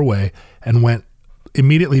the doorway and went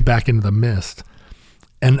immediately back into the mist.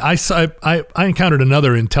 And I encountered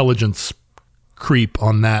another intelligence creep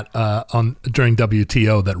on that during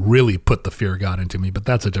WTO that really put the fear of God into me, but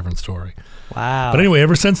that's a different story. Wow. But anyway,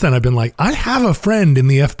 ever since then, I've been like, I have a friend in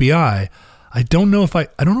the FBI. I don't know if I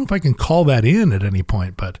can call that in at any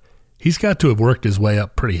point, but he's got to have worked his way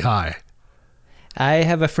up pretty high. I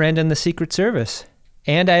have a friend in the Secret Service,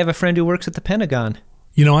 and I have a friend who works at the Pentagon.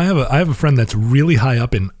 I have a friend that's really high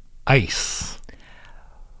up in ICE.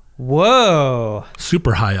 Whoa.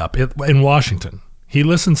 Super high up in Washington. He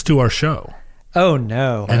listens to our show. Oh,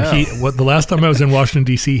 no. And the last time I was in Washington,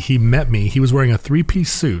 D.C., he met me. He was wearing a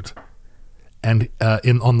 3-piece suit. And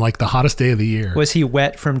on like the hottest day of the year, was he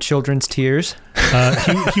wet from children's tears?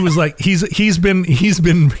 He was like he's been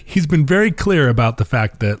very clear about the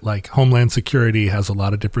fact that like Homeland Security has a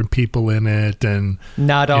lot of different people in it, and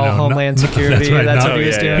not all Homeland Security. That's what he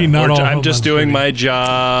was doing. I'm just doing my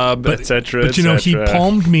job, etc. But he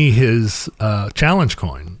palmed me his challenge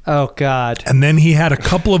coin. Oh God! And then he had a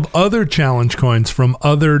couple of other challenge coins from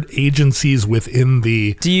other agencies within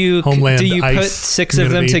the Homeland. Do you ICE put 6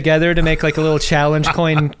 community. of them together to make like a little challenge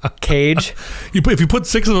coin cage? If you put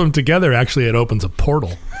 6 of them together, actually, it opens a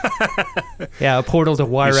portal. Yeah, a portal to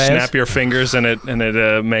Juarez. You snap your fingers and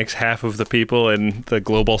it makes half of the people in the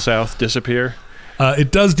global South disappear.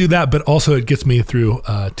 It does do that, but also it gets me through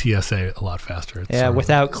TSA a lot faster. It's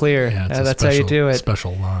without clear. That's how you do it.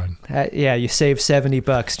 Special line. You save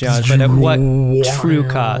 $70, John, but at what true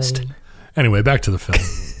cost? Anyway, back to the film.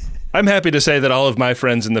 I'm happy to say that all of my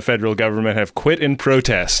friends in the federal government have quit in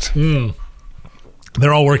protest.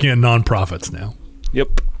 They're all working at nonprofits now.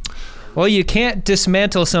 Yep. Well, you can't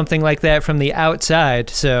dismantle something like that from the outside,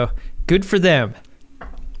 so good for them.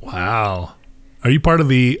 Wow. Are you part of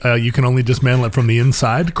the you can only dismantle it from the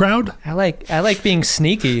inside crowd? I like being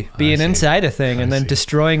sneaky, being inside a thing, and then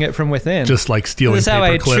destroying it from within. Just like stealing This is how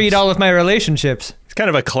I treat all of my relationships. It's kind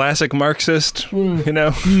of a classic Marxist,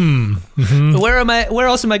 Mm-hmm. Where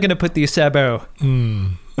else am I going to put these sabots?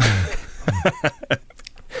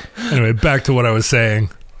 Anyway, back to what I was saying.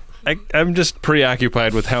 I'm just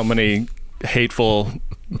preoccupied with how many hateful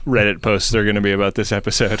Reddit posts there are going to be about this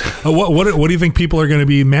episode. What do you think people are going to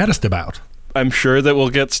be maddest about? I'm sure that we'll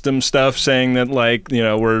get some stuff saying that, like,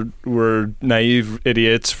 we're naive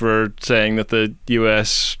idiots for saying that the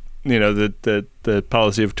U.S., that the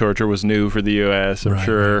policy of torture was new for the U.S. I'm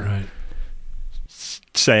sure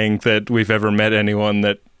saying that we've ever met anyone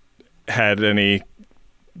that had any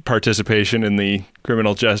participation in the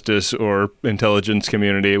criminal justice or intelligence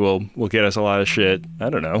community will get us a lot of shit. I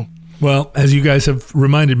don't know. Well, as you guys have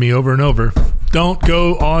reminded me over and over, don't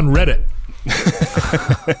go on Reddit.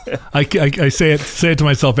 I say it to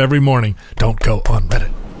myself every morning. Don't go on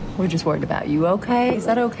Reddit. We're just worried about you, okay? Is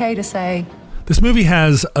that okay to say? This movie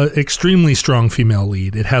has an extremely strong female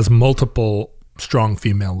lead. It has multiple strong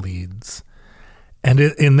female leads. And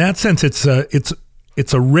in that sense, it's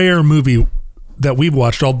a rare movie that we've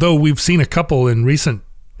watched, although we've seen a couple in recent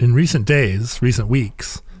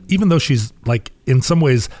weeks. Even though she's like in some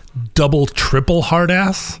ways double, triple hard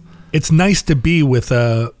ass, it's nice to be with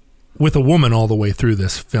a woman all the way through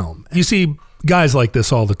this film. You see guys like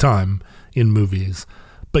this all the time in movies,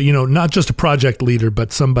 but not just a project leader,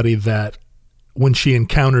 but somebody that when she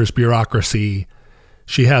encounters bureaucracy,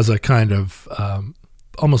 she has a kind of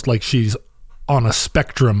almost like she's on a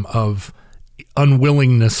spectrum of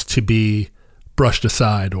unwillingness to be brushed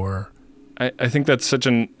aside. Or I think that's such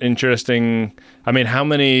an interesting, how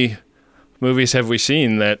many movies have we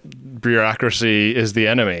seen that bureaucracy is the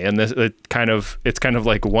enemy, and it's kind of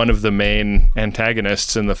like one of the main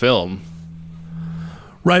antagonists in the film.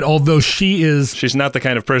 Right, although she's not the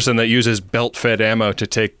kind of person that uses belt-fed ammo to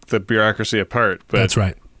take the bureaucracy apart. But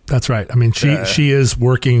That's right. I mean, she is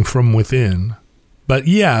working from within. But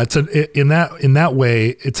yeah, in that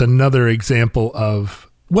way, it's another example of,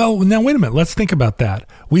 well, now wait a minute, let's think about that.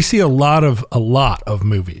 We see a lot of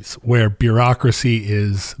movies where bureaucracy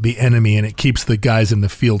is the enemy and it keeps the guys in the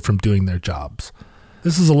field from doing their jobs.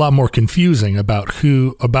 This is a lot more confusing about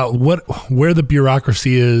where the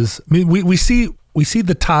bureaucracy is. I mean, we see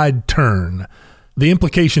the tide turn. The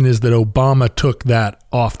implication is that Obama took that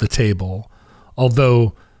off the table,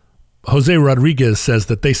 although Jose Rodriguez says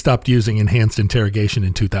that they stopped using enhanced interrogation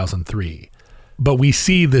in 2003. But we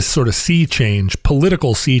see this sort of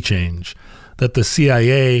political sea change, that the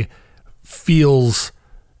CIA feels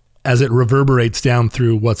as it reverberates down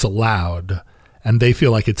through what's allowed, and they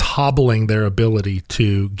feel like it's hobbling their ability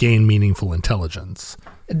to gain meaningful intelligence.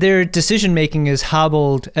 Their decision-making is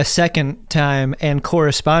hobbled a second time and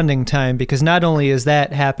corresponding time, because not only is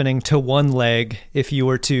that happening to one leg, if you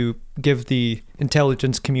were to give the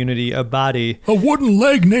intelligence community a body. A wooden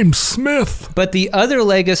leg named Smith. But the other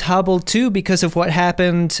leg is hobbled too because of what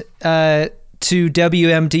happened to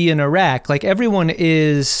WMD in Iraq. Like, everyone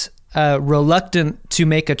is reluctant to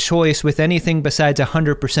make a choice with anything besides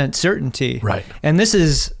 100% certainty. Right. And this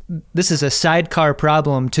is a sidecar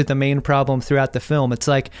problem to the main problem throughout the film. It's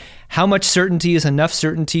like, how much certainty is enough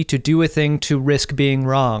certainty to do a thing to risk being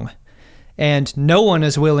wrong? And no one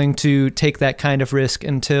is willing to take that kind of risk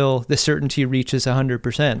until the certainty reaches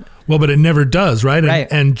 100%. Well, but it never does, right? Right.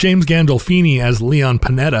 And James Gandolfini as Leon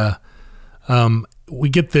Panetta, we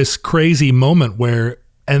get this crazy moment where,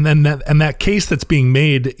 and that case that's being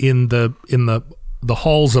made in the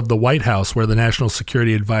halls of the White House, where the National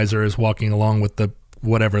Security Advisor is walking along with the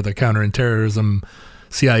counterterrorism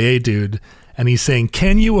CIA dude, and he's saying,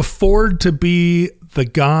 "Can you afford to be the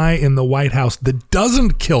guy in the White House that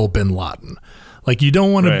doesn't kill bin Laden? Like, you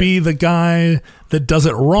don't want to be the guy that does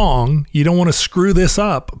it wrong. You don't want to screw this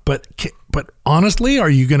up. But honestly, are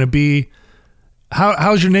you going to be?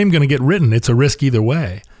 How's your name going to get written? It's a risk either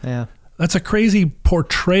way." Yeah, that's a crazy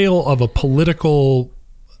portrayal of a political,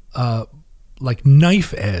 like,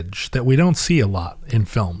 knife edge that we don't see a lot in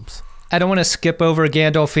films. I don't want to skip over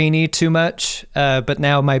Gandolfini too much, but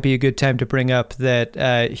now might be a good time to bring up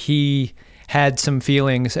that he had some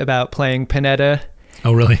feelings about playing Panetta.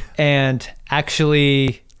 Oh, really? And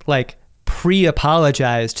actually, like,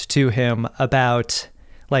 pre-apologized to him about,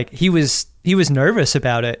 like, he was nervous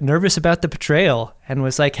about it, nervous about the portrayal, and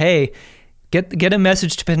was like, "Hey, get a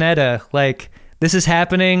message to Panetta, like, this is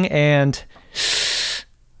happening, and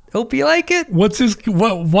hope you like it." What's his connection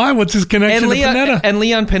to Panetta? And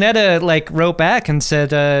Leon Panetta, like, wrote back and said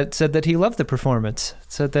that he loved the performance.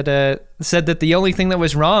 Said that the only thing that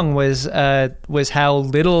was wrong was how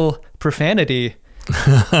little profanity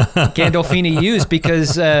Gandolfini used,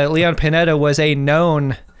 because Leon Panetta was a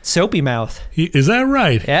known soapy mouth. Is that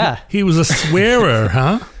right? Yeah. He was a swearer,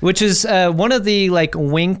 huh? Which is one of the, like,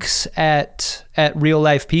 winks at real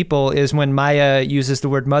life people is when Maya uses the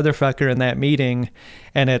word motherfucker in that meeting,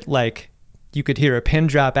 and it, like, you could hear a pin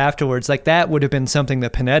drop afterwards. Like, that would have been something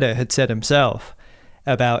that Panetta had said himself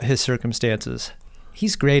about his circumstances.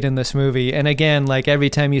 He's great in this movie. And again, like, every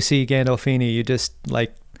time you see Gandolfini, you just,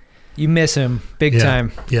 like, you miss him big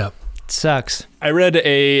time. Yeah. It sucks. I read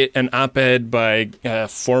an op-ed by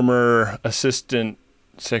former Assistant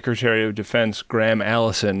Secretary of Defense Graham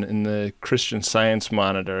Allison in the Christian Science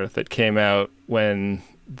Monitor that came out when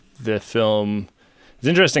the film... It's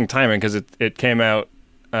interesting timing, because it came out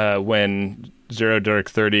when Zero Dark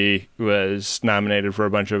 30 was nominated for a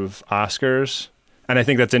bunch of Oscars. And I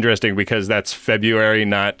think that's interesting because that's February,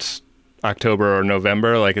 not October or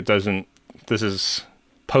November. Like, this is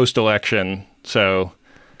post-election, so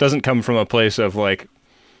it doesn't come from a place of, like,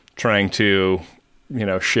 trying to,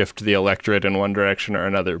 shift the electorate in one direction or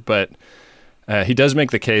another. But he does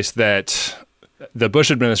make the case that the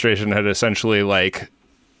Bush administration had essentially, like,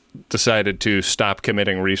 decided to stop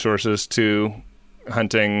committing resources to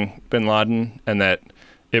hunting bin Laden, and that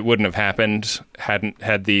it wouldn't have happened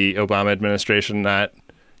had the Obama administration not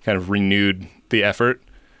kind of renewed the effort.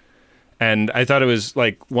 And I thought it was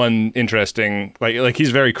like one interesting, like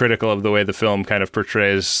he's very critical of the way the film kind of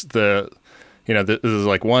portrays this is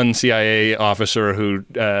like one CIA officer who,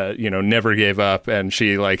 never gave up. And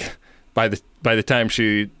she like, by the time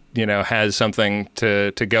she, has something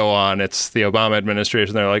to go on, it's the Obama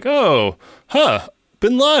administration. They're like, oh,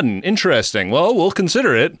 Bin Laden, interesting. Well, we'll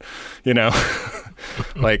consider it,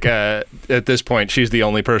 Like, at this point, she's the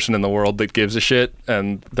only person in the world that gives a shit.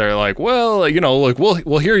 And they're like, well, like,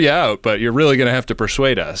 we'll hear you out, but you're really going to have to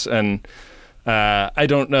persuade us. And I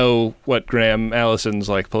don't know what Graham Allison's,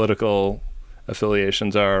 like, political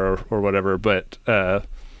affiliations are or whatever, but,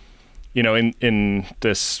 in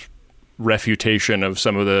this refutation of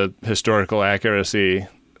some of the historical accuracy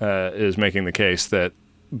is making the case that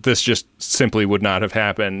this just simply would not have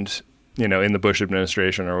happened in the Bush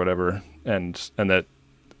administration or whatever, and that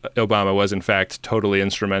Obama was in fact totally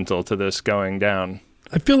instrumental to this going down.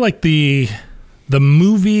 I feel like the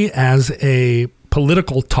movie as a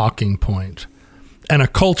political talking point and a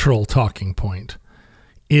cultural talking point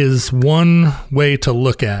is one way to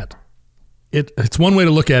look at it. It's one way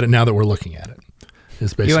to look at it now that we're looking at it.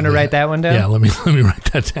 Is basically you want to write that one down? Yeah, let me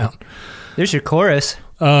write that down. There's your chorus.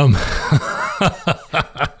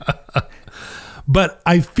 But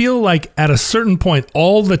I feel like at a certain point,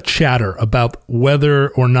 all the chatter about whether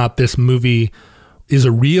or not this movie is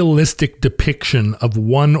a realistic depiction of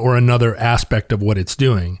one or another aspect of what it's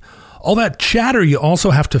doing, all that chatter, you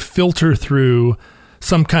also have to filter through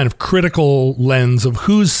some kind of critical lens of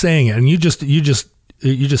who's saying it. And you just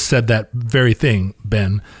said that very thing,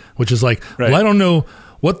 Ben, which is like, right. Well, I don't know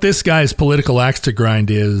what this guy's political axe to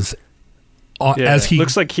grind is. As he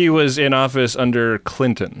looks like he was in office under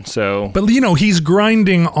Clinton, so. But he's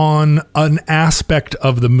grinding on an aspect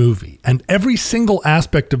of the movie, and every single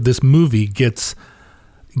aspect of this movie gets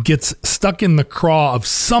stuck in the craw of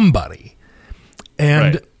somebody,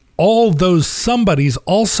 and right. All those somebodies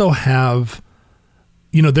also have,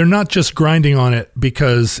 they're not just grinding on it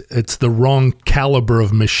because it's the wrong caliber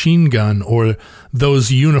of machine gun or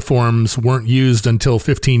those uniforms weren't used until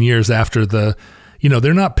 15 years after the.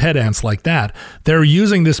 They're not pedants like that. They're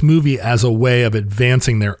using this movie as a way of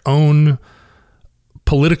advancing their own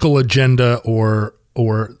political agenda or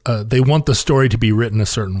they want the story to be written a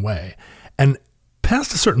certain way. And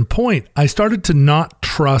past a certain point, I started to not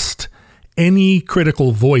trust any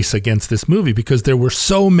critical voice against this movie because there were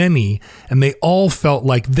so many and they all felt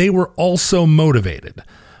like they were also motivated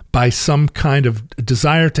by some kind of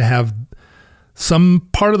desire to have some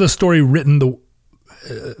part of the story written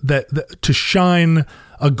that to shine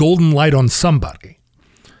a golden light on somebody.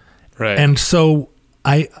 Right. And so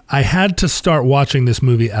I had to start watching this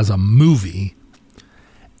movie as a movie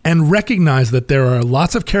and recognize that there are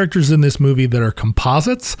lots of characters in this movie that are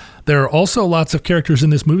composites. There are also lots of characters in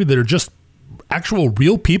this movie that are just actual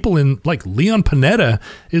real people. Like Leon Panetta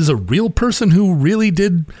is a real person who really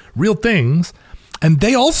did real things. And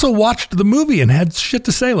they also watched the movie and had shit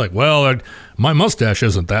to say like, well, my mustache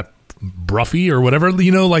isn't that bruffy or whatever,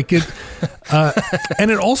 like it. And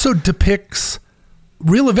it also depicts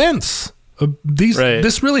real events.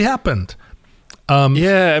 This really happened.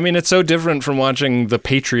 Yeah, I mean, it's so different from watching The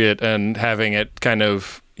Patriot and having it kind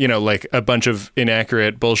of, like a bunch of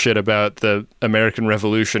inaccurate bullshit about the American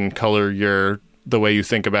Revolution color the way you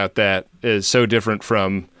think about that is so different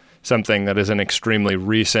from something that is an extremely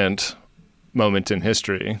recent moment in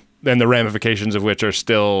history. And the ramifications of which are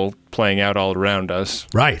still playing out all around us.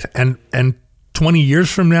 Right. And 20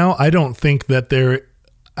 years from now, I think that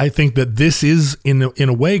this is in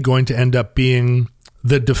a way going to end up being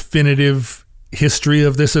the definitive history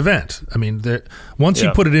of this event. I mean, once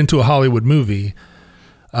you put it into a Hollywood movie,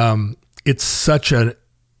 it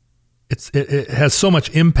has so much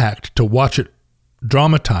impact to watch it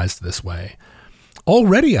dramatized this way.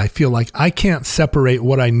 Already, I feel like I can't separate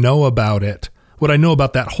what I know about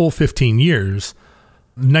that whole 15 years,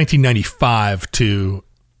 1995 to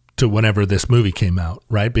whenever this movie came out,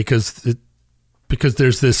 right? Because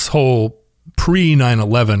there's this whole pre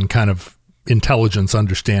 9/11 kind of intelligence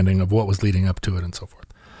understanding of what was leading up to it and so forth.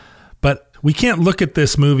 But we can't look at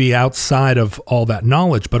this movie outside of all that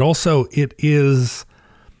knowledge, but also it's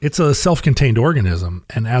a self-contained organism.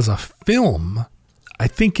 And as a film, I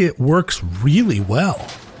think it works really well.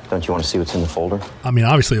 Don't you want to see what's in the folder? I mean,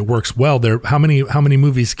 obviously it works well. How many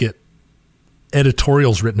movies get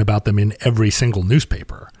editorials written about them in every single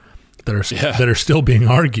newspaper that are still being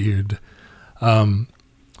argued? But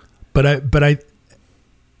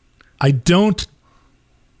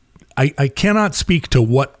I cannot speak to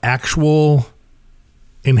what actual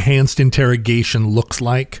enhanced interrogation looks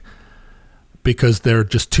like because there are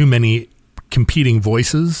just too many competing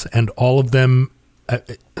voices, and all of them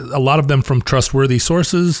a lot of them from trustworthy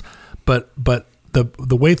sources, but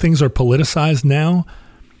the way things are politicized now,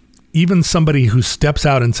 even somebody who steps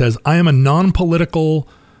out and says, I am a non-political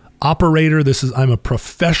operator, I'm a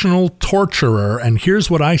professional torturer, and here's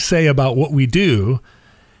what I say about what we do,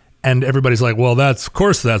 and everybody's like, well, of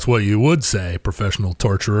course that's what you would say, professional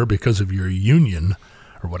torturer, because of your union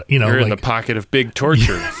or what, You're in the pocket of big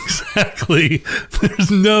torture. Yeah, exactly.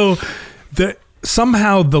 There's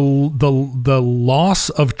somehow the loss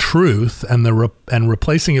of truth and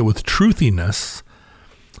replacing it with truthiness,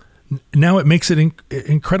 now it makes it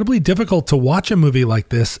incredibly difficult to watch a movie like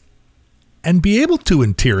this and be able to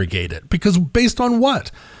interrogate it, because based on what?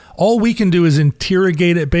 All we can do is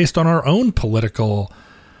interrogate it based on our own political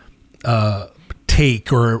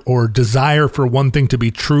take or desire for one thing to be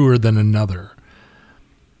truer than another.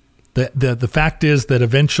 The fact is that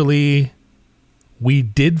eventually we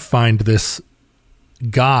did find this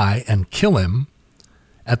guy and kill him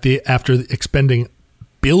after expending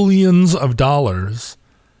billions of dollars,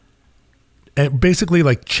 basically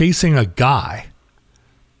like chasing a guy.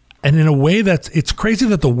 And in a way it's crazy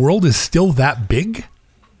that the world is still that big.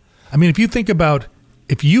 I mean, if you think about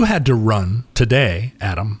if you had to run today,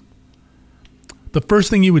 Adam, the first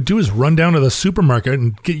thing you would do is run down to the supermarket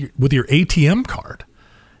and get with your ATM card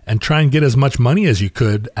and try and get as much money as you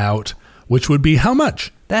could out, which would be how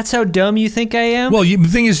much? That's how dumb you think I am? Well, the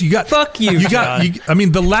thing is, fuck you. I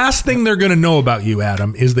mean, the last thing they're going to know about you,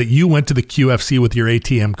 Adam, is that you went to the QFC with your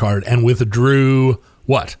ATM card and withdrew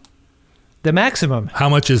what? The maximum. How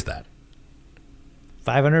much is that?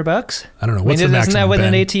 $500? I don't know. What's the maximum? Isn't that what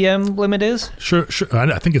Ben? an ATM limit is? Sure.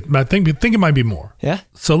 I think it might be more. Yeah.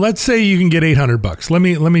 So let's say you can get $800.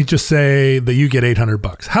 Let me just say that you get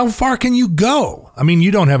 $800. How far can you go? I mean, you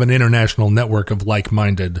don't have an international network of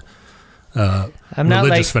like-minded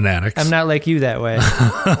religious fanatics. I'm not like you that way.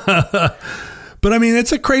 But I mean,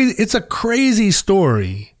 it's a crazy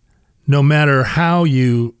story, no matter how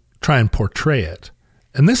you try and portray it.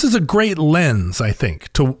 And this is a great lens, I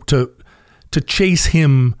think, to chase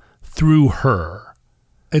him through her.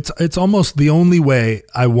 It's almost the only way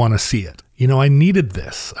I want to see it. I needed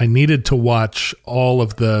this. I needed to watch all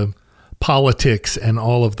of the politics and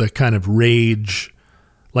all of the kind of rage,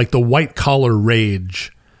 like the white collar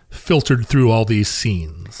rage, filtered through all these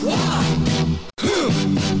scenes.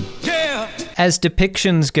 As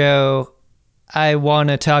depictions go, I want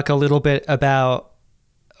to talk a little bit about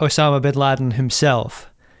Osama bin Laden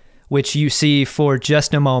himself, which you see for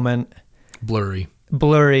just a moment. Blurry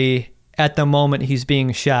at the moment he's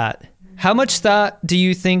being shot. How much thought do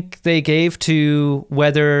you think they gave to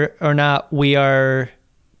whether or not we are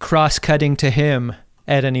cross-cutting to him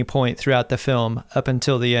at any point throughout the film up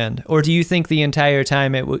until the end? Or do you think the entire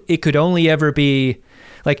time it could only ever be,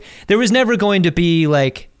 like, there was never going to be,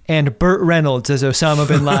 like, and Burt Reynolds as Osama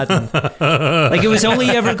bin Laden. Like, it was only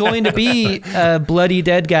ever going to be a bloody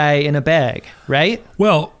dead guy in a bag, right?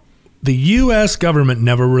 Well, the U.S. government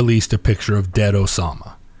never released a picture of dead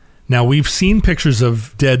Osama. Now, we've seen pictures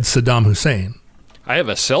of dead Saddam Hussein. I have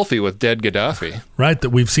a selfie with dead Gaddafi. Right, that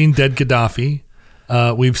we've seen dead Gaddafi.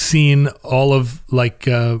 We've seen all of, like,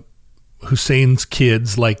 Hussein's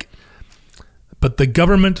kids, but the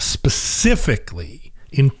government specifically,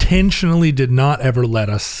 intentionally did not ever let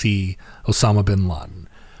us see Osama bin Laden.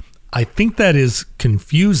 I think that is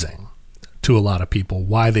confusing to a lot of people,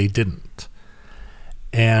 why they didn't.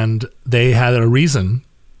 And they had a reason.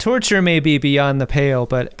 Torture may be beyond the pale,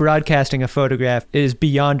 but broadcasting a photograph is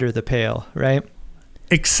beyonder the pale, right?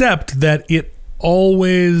 Except that it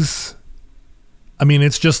always, I mean,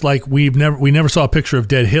 it's just like we never saw a picture of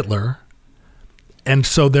dead Hitler. And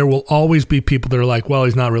so there will always be people that are like, well,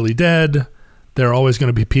 he's not really dead. There are always going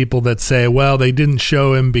to be people that say, well, they didn't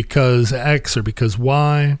show him because X or because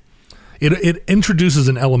Y. It introduces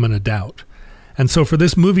an element of doubt. And so for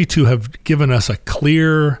this movie to have given us a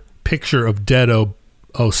clear picture of dead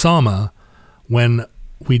Osama, when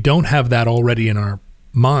we don't have that already in our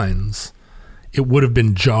minds, it would have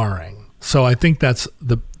been jarring. So I think that's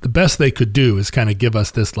the best they could do is kind of give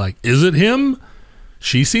us this, like, is it him?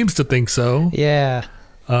 She seems to think so. Yeah.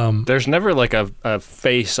 There's never like a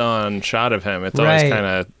face-on shot of him. It's always kind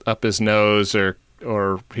of up his nose or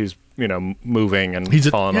he's moving and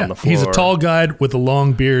falling on the floor. He's a tall guy with a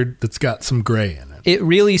long beard that's got some gray in it. It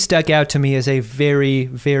really stuck out to me as a very,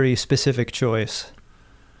 very specific choice.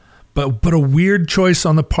 But a weird choice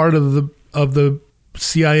on the part of the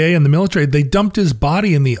CIA and the military. They dumped his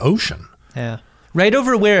body in the ocean. Yeah. Right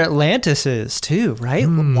over where Atlantis is too, right?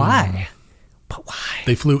 Why? But why?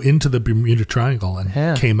 They flew into the Bermuda Triangle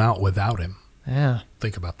and came out without him. Yeah.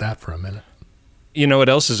 Think about that for a minute. You know what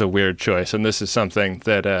else is a weird choice? And this is something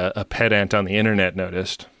that a pedant on the internet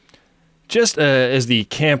noticed. Just as the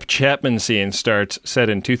Camp Chapman scene starts, set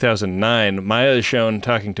in 2009, Maya is shown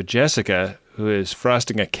talking to Jessica, who is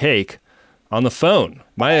frosting a cake, on the phone.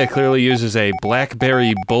 Maya clearly uses a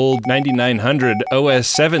BlackBerry Bold 9900 OS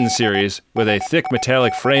 7 series with a thick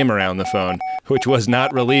metallic frame around the phone, which was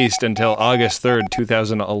not released until August 3rd,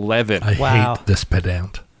 2011. I hate this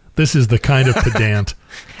pedant. This is the kind of pedant.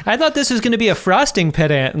 I thought this was going to be a frosting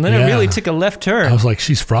pedant, and then it really took a left turn. I was like,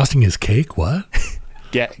 she's frosting his cake? What?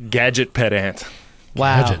 Gadget pedant.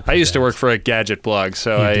 Wow. Gadget I used to work for a gadget blog,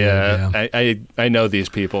 so I know these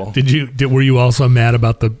people. Were you also mad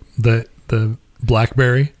about the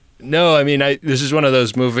BlackBerry? No, I mean, this is one of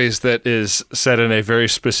those movies that is set in a very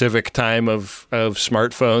specific time of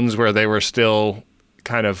smartphones where they were still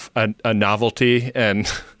kind of a novelty, and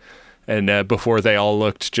before they all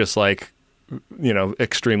looked just like,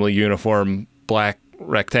 extremely uniform black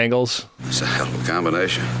rectangles. It's a hell of a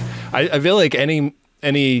combination. I feel like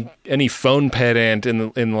any phone pedant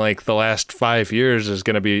in like the last 5 years is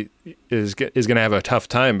going to have a tough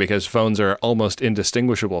time because phones are almost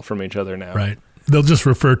indistinguishable from each other now. Right. They'll just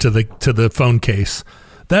refer to the phone case.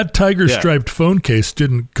 That tiger striped phone case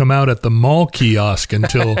didn't come out at the mall kiosk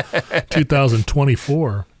until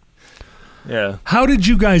 2024. Yeah. How did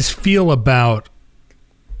you guys feel about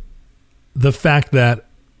the fact that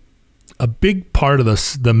a big part of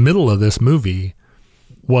the middle of this movie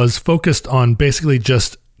was focused on basically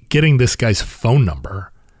just getting this guy's phone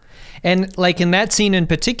number? And like in that scene in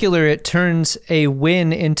particular, it turns a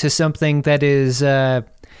win into something that is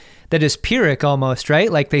Pyrrhic almost, right?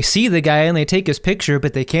 Like they see the guy and they take his picture,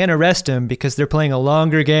 but they can't arrest him because they're playing a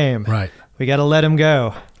longer game. Right. We got to let him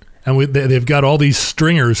go. And they've got all these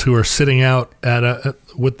stringers who are sitting out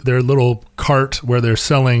with their little cart where they're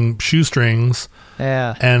selling shoestrings.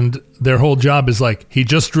 Yeah. And their whole job is like, he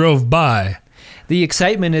just drove by. The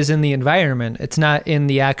excitement is in the environment. It's not in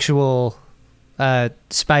the actual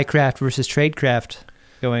spycraft versus tradecraft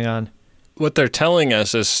going on. What they're telling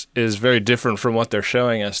us is very different from what they're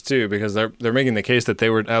showing us too, because they're making the case that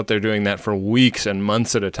they were out there doing that for weeks and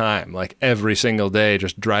months at a time, like every single day,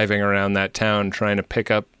 just driving around that town trying to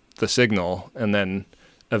pick up the signal and then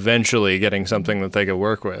eventually getting something that they could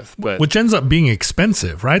work with. But which ends up being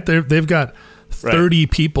expensive, right? They've got 30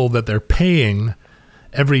 people that they're paying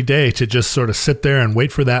every day to just sort of sit there and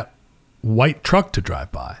wait for that white truck to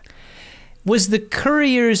drive by. Was the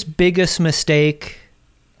courier's biggest mistake,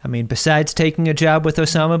 I mean, besides taking a job with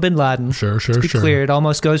Osama bin Laden? Sure. To be clear, it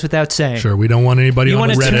almost goes without saying. Sure, we don't want anybody on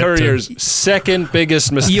Reddit. Courier's second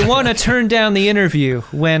biggest mistake. You want to turn down the interview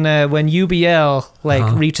when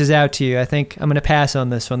UBL reaches out to you. I think I'm going to pass on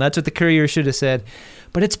this one. That's what the courier should have said.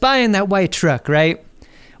 But it's buying that white truck, right?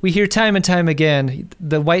 We hear time and time again,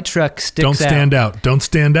 the white truck sticks out. Don't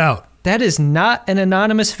stand out. That is not an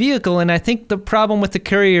anonymous vehicle, and I think the problem with the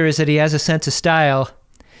courier is that he has a sense of style,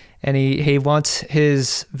 and he wants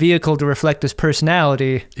his vehicle to reflect his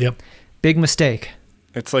personality. Yep. Big mistake.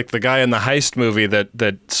 It's like the guy in the heist movie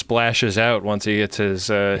that splashes out once he gets his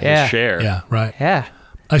share. Yeah, right. Yeah.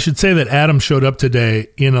 I should say that Adam showed up today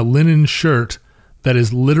in a linen shirt that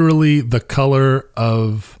is literally the color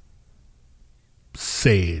of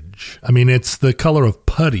sage. I mean, it's the color of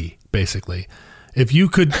putty, basically. If you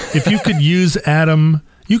could use Adam,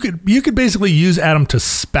 you could basically use Adam to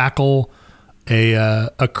spackle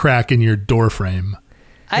a crack in your door frame.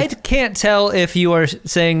 I can't tell if you are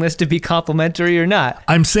saying this to be complimentary or not.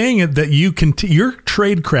 I'm saying it that your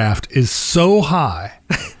tradecraft is so high.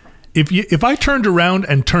 If I turned around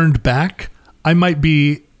and turned back, I might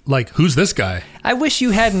be like, who's this guy? I wish you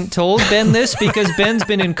hadn't told Ben this, because Ben's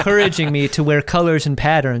been encouraging me to wear colors and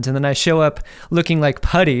patterns, and then I show up looking like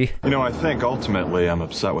putty. I think ultimately I'm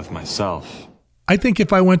upset with myself. I think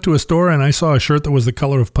if I went to a store and I saw a shirt that was the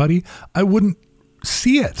color of putty, I wouldn't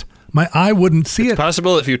see it. My eye wouldn't see it. It's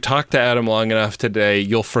possible if you talk to Adam long enough today,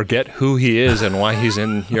 you'll forget who he is and why he's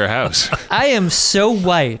in your house. I am so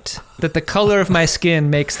white that the color of my skin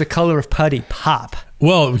makes the color of putty pop.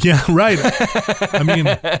 Well, yeah, right. I mean,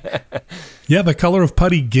 yeah, the color of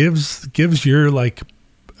putty gives your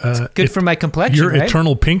good for my complexion, your right?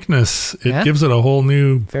 eternal pinkness. It gives it a whole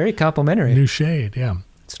new, very complimentary, new shade. Yeah,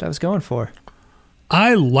 that's what I was going for.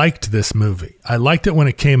 I liked this movie. I liked it when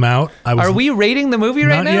it came out. Are we rating the movie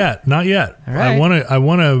right now? Not yet. All right.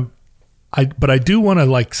 But I do want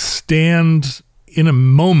to stand in a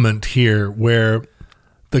moment here where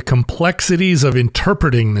the complexities of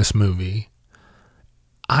interpreting this movie,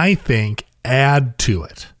 I think, add to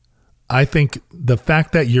it. I think the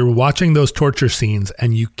fact that you're watching those torture scenes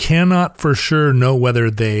and you cannot for sure know whether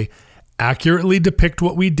they accurately depict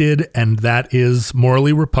what we did and that is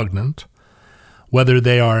morally repugnant, whether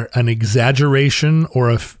they are an exaggeration or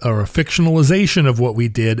a fictionalization of what we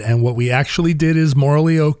did and what we actually did is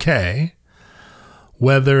morally okay,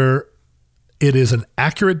 whether it is an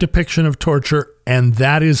accurate depiction of torture and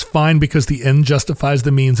that is fine because the end justifies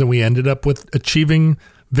the means and we ended up with achieving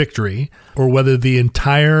victory, or whether the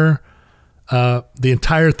entire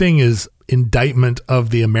thing is indictment of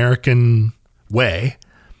the American way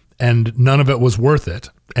and none of it was worth it.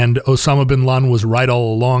 And Osama bin Laden was right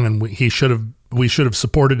all along, and we should have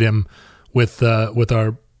supported him with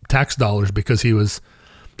our tax dollars because he was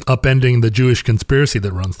upending the Jewish conspiracy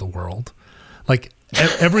that runs the world. Like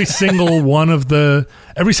every single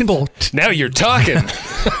now you're talking.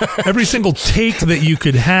 Every single take that you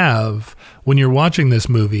could have when you're watching this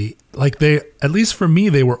movie, like at least for me,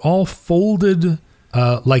 they were all folded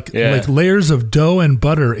like layers of dough and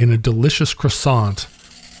butter in a delicious croissant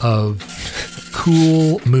of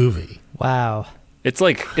cool movie. Wow. It's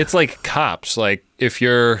like Cops. Like if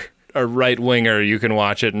you're a right winger, you can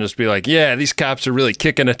watch it and just be like, yeah, these cops are really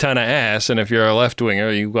kicking a ton of ass. And if you're a left winger,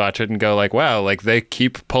 you watch it and go like, wow, like they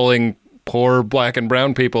keep pulling poor black and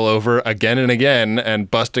brown people over again and again and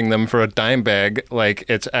busting them for a dime bag. Like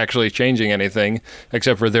it's actually changing anything,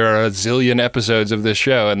 except for there are a zillion episodes of this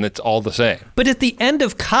show and it's all the same. But at the end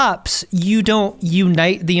of Cops, you don't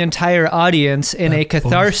unite the entire audience in a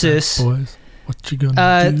catharsis. Boys. What you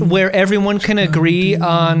gonna do? Where everyone can agree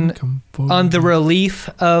on the relief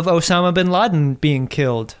of Osama bin Laden being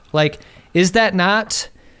killed. Like, is that not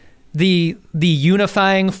the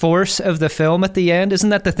unifying force of the film at the end?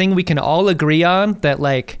 Isn't that the thing we can all agree on? That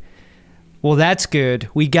like, well, that's good.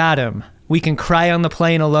 We got him. We can cry on the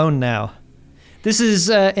plane alone now. This is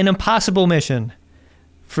an impossible mission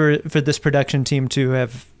for this production team to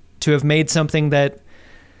have made something that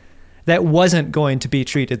wasn't going to be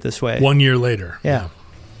treated this way. 1 year later. Yeah.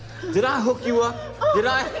 Did I hook you up? Did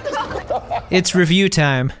I? It's review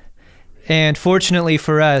time. And fortunately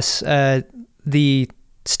for us, the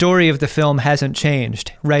story of the film hasn't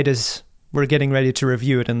changed right as we're getting ready to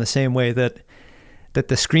review it, in the same way that the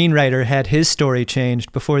screenwriter had his story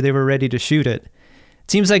changed before they were ready to shoot it.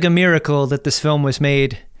 It seems like a miracle that this film was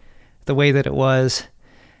made the way that it was.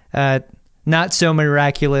 Not so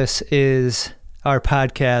miraculous is our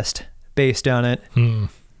podcast based on it.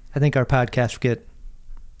 I think our podcast would get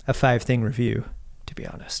a 5-thing review, to be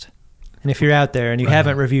honest. And if you're out there and you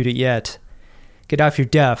haven't reviewed it yet, get off your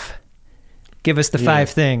duff. Give us the 5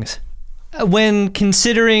 things. When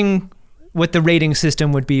considering what the rating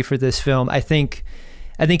system would be for this film, I think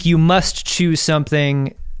you must choose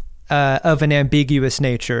something of an ambiguous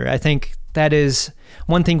nature. I think that is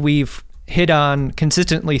one thing we've hit on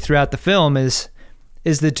consistently throughout the film is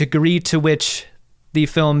the degree to which the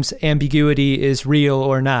film's ambiguity is real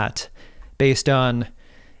or not, based on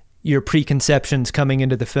your preconceptions coming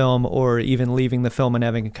into the film or even leaving the film and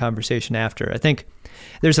having a conversation after. I think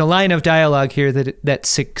there's a line of dialogue here that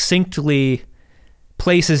succinctly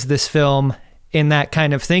places this film in that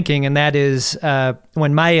kind of thinking, and that is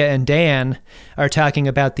when Maya and Dan are talking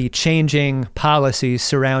about the changing policies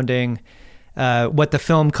surrounding what the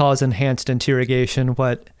film calls enhanced interrogation,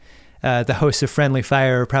 what the hosts of Friendly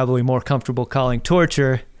Fire are probably more comfortable calling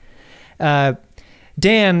torture.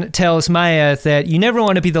 Dan tells Maya that you never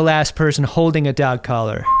want to be the last person holding a dog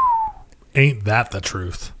collar. Ain't that the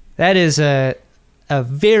truth? That is a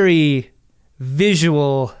very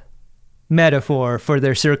visual metaphor for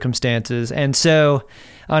their circumstances. And so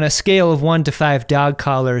on a scale of 1 to 5 dog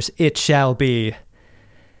collars, it shall be.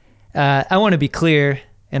 I want to be clear,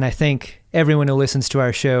 and I think everyone who listens to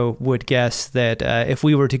our show would guess that if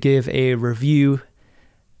we were to give a review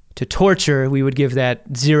to torture, we would give that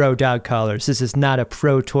 0 dog collars. This is not a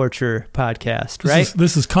pro-torture podcast, right?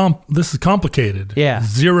 This is complicated. Yeah.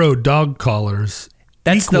 0 dog collars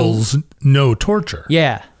equals no torture.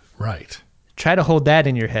 Yeah. Right. Try to hold that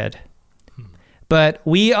in your head. But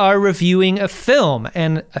we are reviewing a film,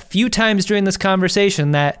 and a few times during this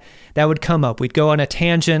conversation that would come up. We'd go on a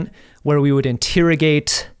tangent where we would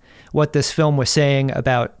interrogate what this film was saying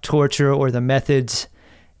about torture or the methods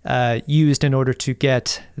used in order to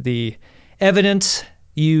get the evidence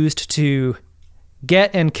used to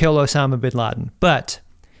get and kill Osama bin Laden. But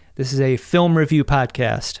this is a film review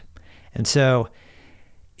podcast, and so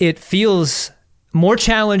it feels more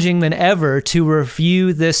challenging than ever to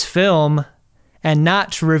review this film and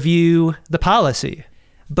not to review the policy.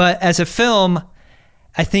 But as a film,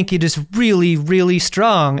 I think it is really, really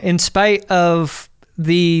strong, in spite of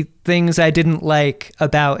the things I didn't like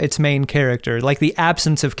about its main character. Like the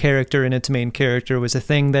absence of character in its main character was a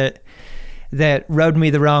thing that that rubbed me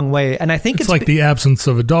the wrong way. And I think it's like the absence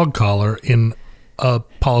of a dog collar in a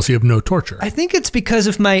policy of no torture. I think it's because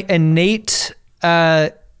of my innate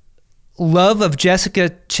love of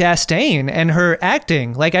Jessica Chastain and her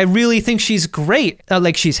acting. Like, I really think she's great.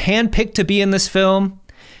 Like, she's handpicked to be in this film.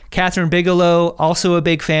 Catherine Bigelow, also a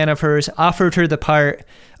big fan of hers, offered her the part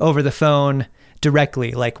over the phone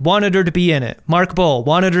directly. Like, wanted her to be in it. Mark Bowl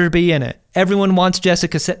wanted her to be in it. Everyone wants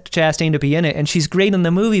Jessica Chastain to be in it, and she's great in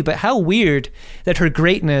the movie, but how weird that her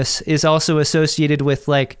greatness is also associated with,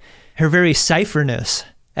 like, her very cipherness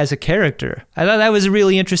as a character. I thought that was a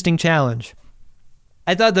really interesting challenge.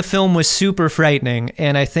 I thought the film was super frightening,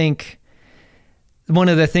 and I think one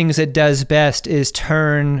of the things it does best is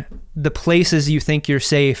turn the places you think you're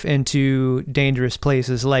safe into dangerous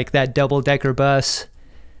places, like that double-decker bus,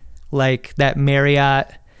 like that Marriott,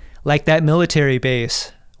 like that military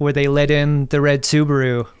base where they let in the red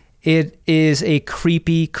Subaru. It is a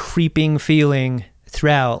creepy, creeping feeling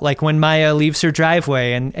throughout. Like when Maya leaves her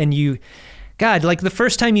driveway and you... God, like the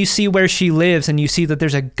first time you see where she lives and you see that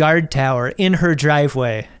there's a guard tower in her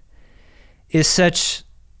driveway is such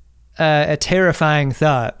a terrifying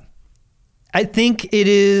thought. I think it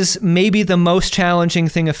is maybe the most challenging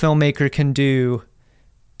thing a filmmaker can do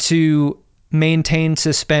to maintain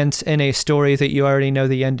suspense in a story that you already know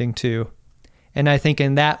the ending to. And I think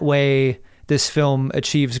in that way, this film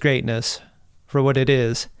achieves greatness for what it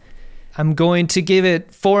is. I'm going to give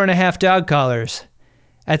it 4.5 dog collars.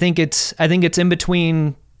 I think it's in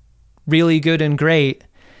between really good and great.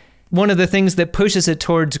 One of the things that pushes it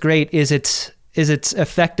towards great is its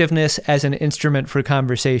effectiveness as an instrument for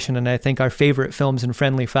conversation. And I think our favorite films in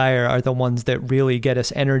Friendly Fire are the ones that really get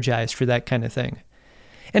us energized for that kind of thing.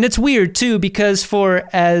 And it's weird too, because for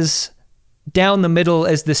as down the middle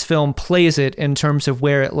as this film plays it in terms of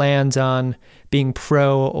where it lands on being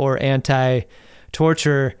pro or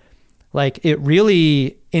anti-torture, like it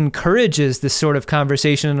really encourages this sort of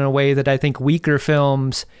conversation in a way that I think weaker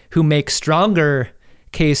films who make stronger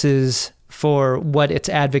cases for what it's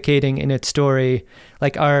advocating in its story,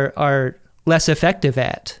 like are less effective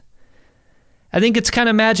at. I think it's kind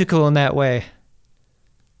of magical in that way.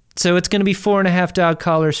 So it's going to be 4.5 dog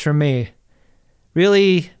collars for me.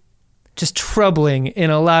 Really just troubling in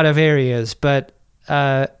a lot of areas, but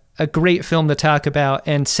a great film to talk about,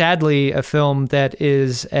 and sadly a film that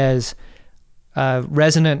is as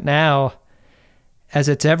resonant now as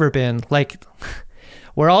it's ever been. Like,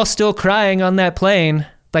 we're all still crying on that plane.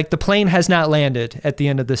 Like, the plane has not landed at the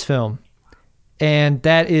end of this film. And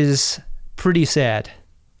that is pretty sad.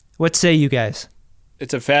 What say you guys?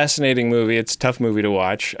 It's a fascinating movie. It's a tough movie to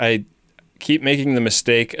watch. I keep making the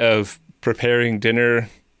mistake of preparing dinner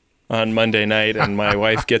on Monday night, and my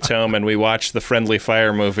wife gets home and we watch the Friendly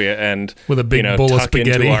Fire movie and with a big bowl of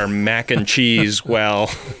spaghetti into our mac and cheese while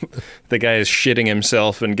the guy is shitting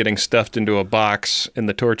himself and getting stuffed into a box in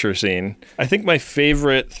the torture scene. I think my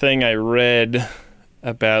favorite thing I read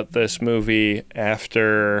about this movie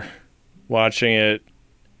after watching it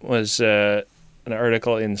was an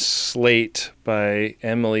article in Slate by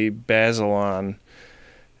Emily Bazelon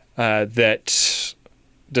that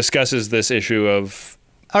discusses this issue of...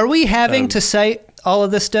 Are we having to cite all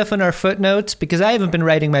of this stuff in our footnotes? Because I haven't been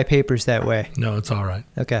writing my papers that way. No, it's all right.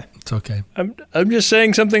 Okay. It's okay. I'm just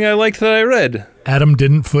saying something I liked that I read. Adam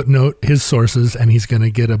didn't footnote his sources, and he's going to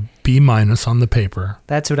get a B- on the paper.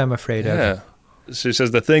 That's what I'm afraid of. Yeah. She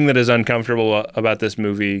says the thing that is uncomfortable about this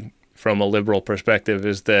movie from a liberal perspective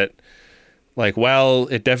is that, like, while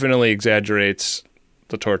it definitely exaggerates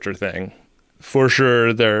the torture thing, for sure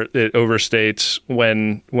it overstates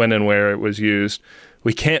when and where it was used.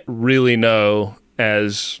 We can't really know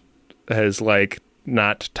as like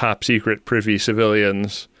not top secret privy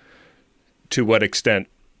civilians to what extent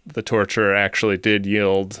the torture actually did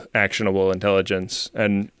yield actionable intelligence.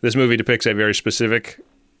 And this movie depicts a very specific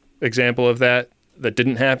example of that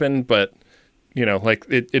didn't happen, but you know, like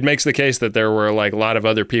it makes the case that there were like a lot of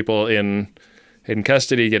other people in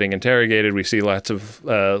custody getting interrogated. We see lots of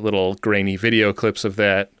little grainy video clips of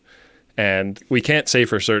that. And we can't say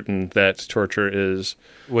for certain that torture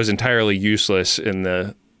was entirely useless in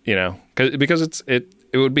the, you know, because it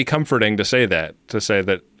would be comforting to say that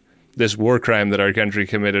this war crime that our country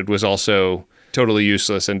committed was also totally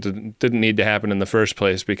useless and didn't need to happen in the first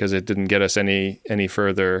place because it didn't get us any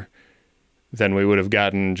further than we would have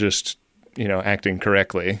gotten just, you know, acting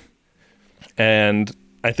correctly. And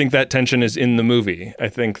I think that tension is in the movie. I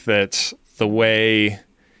think that the way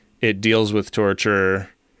it deals with torture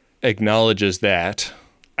acknowledges that.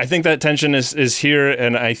 I think that tension is here,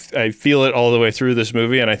 and I feel it all the way through this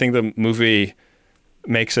movie, and I think the movie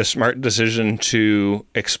makes a smart decision to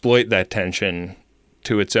exploit that tension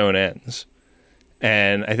to its own ends.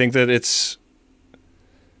 And I think that it's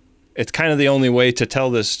kind of the only way to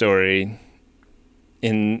tell this story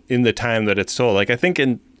in the time that it's told. Like, I think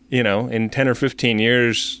in 10 or 15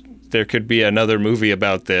 years, there could be another movie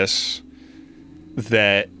about this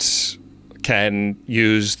that can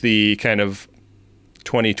use the kind of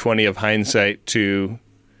 2020 of hindsight to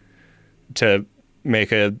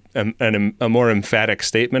make a more emphatic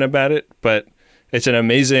statement about it. But it's an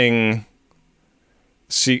amazing,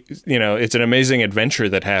 it's an amazing adventure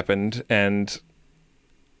that happened, and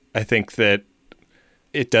I think that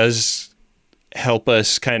it does help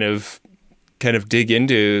us kind of dig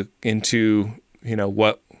into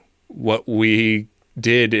what we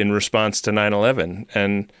did in response to 9/11.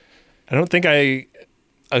 And I don't think I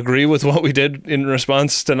agree with what we did in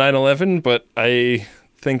response to 9/11, but I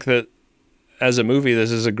think that as a movie,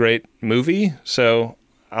 this is a great movie. So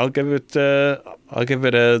I guess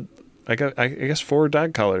 4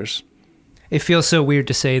 dog collars. It feels so weird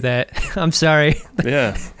to say that. I'm sorry.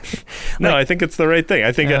 Yeah. No, I think it's the right thing.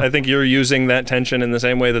 I think you're using that tension in the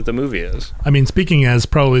same way that the movie is. I mean, speaking as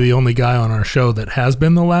probably the only guy on our show that has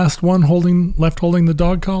been the last one holding the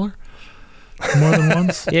dog collar more than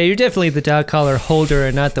once. Yeah, you're definitely the dog collar holder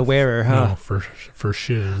and not the wearer, huh? No, for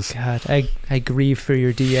shiz. God, I grieve for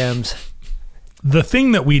your DMs. The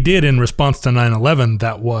thing that we did in response to 9/11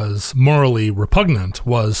 that was morally repugnant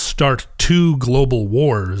was start 2 global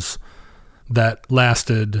wars that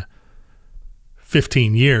lasted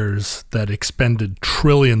 15 years, that expended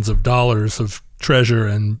trillions of dollars of treasure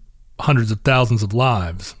and hundreds of thousands of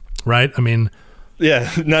lives, right? I mean...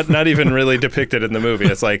 Yeah, not even really depicted in the movie.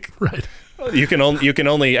 It's like... Right. You can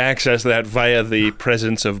only access that via the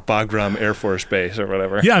presence of Bagram Air Force Base or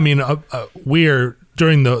whatever. Yeah, I mean, we're...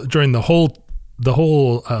 During the whole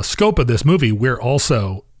scope of this movie, we're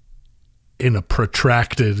also in a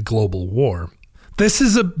protracted global war. This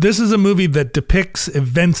is a movie that depicts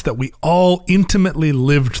events that we all intimately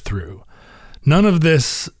lived through. None of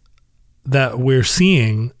this that we're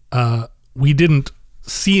seeing, we didn't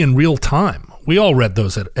see in real time. We all read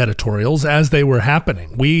those editorials as they were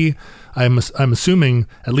happening. I'm assuming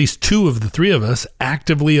at least 2 of the 3 of us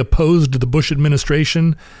actively opposed the Bush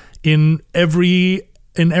administration in every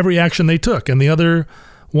action they took, and the other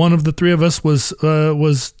one of the 3 of us was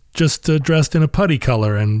just dressed in a putty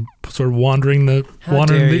color and sort of wandering the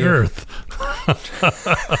earth.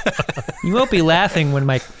 You won't be laughing when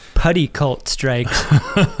my putty cult strikes.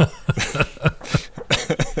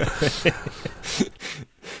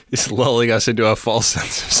 He's lulling us into a false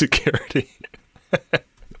sense of security.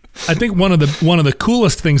 I think one of the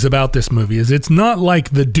coolest things about this movie is it's not like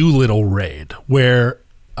the Doolittle raid, where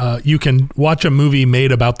you can watch a movie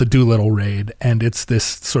made about the Doolittle raid and it's this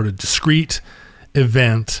sort of discrete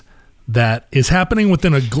event that is happening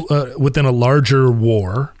within a larger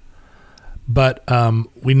war, but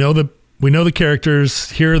we know the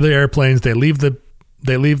characters. Here are the airplanes. They leave the.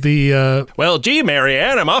 Well, gee,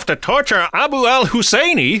 Marianne, I'm off to torture Abu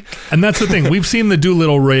al-Husseini. And that's the thing. We've seen the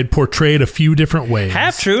Doolittle raid portrayed a few different ways.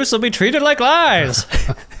 Half-truths will be treated like lies.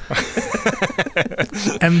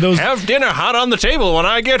 And have dinner hot on the table when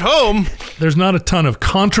I get home. There's not a ton of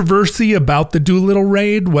controversy about the Doolittle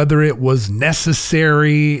raid, whether it was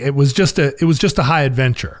necessary. It was just a high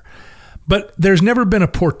adventure. But there's never been a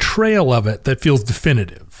portrayal of it that feels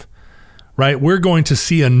definitive, right? We're going to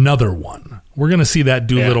see another one. We're going to see that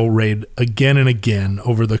Doolittle raid again and again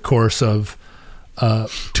over the course of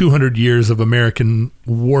 200 years of American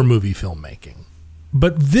war movie filmmaking.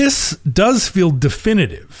 But this does feel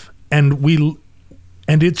definitive, and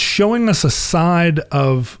it's showing us a side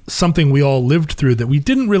of something we all lived through that we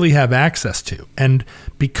didn't really have access to. And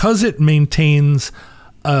because it maintains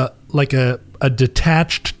a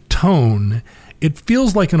detached tone, it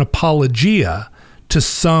feels like an apologia to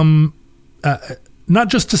some, not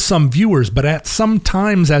just to some viewers, but at some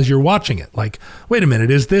times as you're watching it. Like, wait a minute,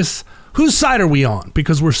 whose side are we on?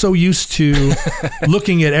 Because we're so used to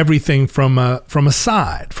looking at everything from a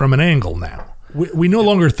side, from an angle now. We no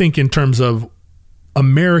longer think in terms of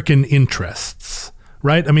American interests,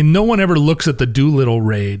 right? I mean, no one ever looks at the Doolittle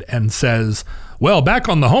raid and says, well, back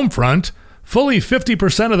on the home front, fully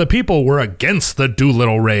 50% of the people were against the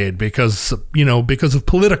Doolittle raid because of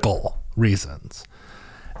political reasons.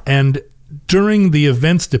 And during the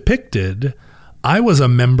events depicted, I was a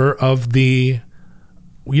member of the,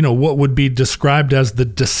 what would be described as the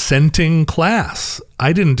dissenting class.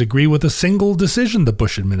 I didn't agree with a single decision the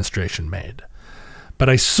Bush administration made. But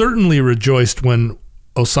I certainly rejoiced when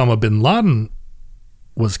Osama bin Laden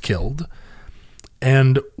was killed.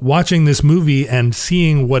 And watching this movie and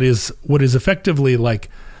seeing what is effectively like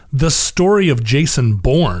the story of Jason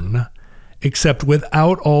Bourne except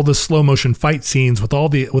without all the slow motion fight scenes,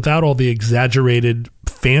 without all the exaggerated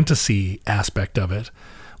fantasy aspect of it.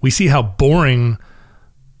 We see how boring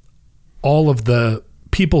all of the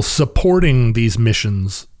people supporting these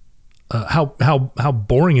missions, how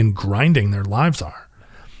boring and grinding their lives are.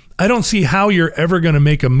 I don't see how you're ever going to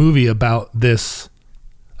make a movie about these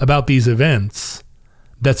events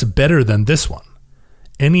that's better than this one.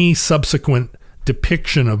 Any subsequent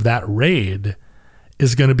depiction of that raid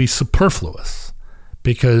is going to be superfluous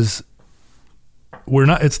because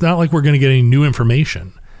it's not like we're going to get any new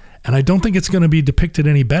information, and I don't think it's going to be depicted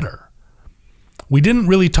any better. We didn't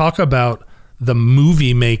really talk about the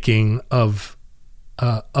movie making of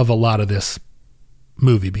a lot of this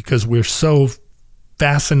movie because we're so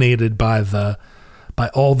fascinated by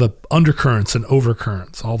all the undercurrents and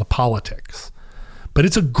overcurrents, all the politics. But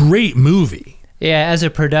it's a great movie. Yeah, as a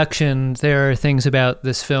production, there are things about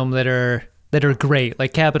this film that are great,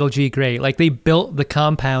 like capital G great. Like they built the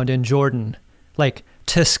compound in Jordan, like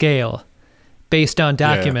to scale, based on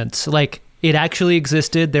documents. Yeah. Like it actually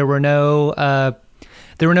existed. There were no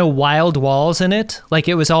wild walls in it. Like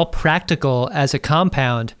it was all practical as a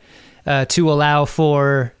compound to allow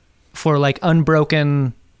for like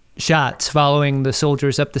unbroken shots following the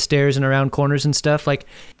soldiers up the stairs and around corners and stuff. Like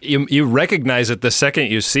you recognize it the second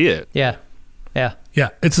you see it. Yeah.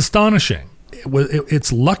 It's astonishing.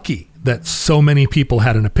 It's lucky that so many people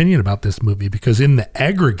had an opinion about this movie because in the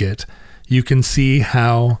aggregate, you can see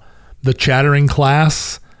how the chattering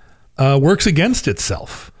class works against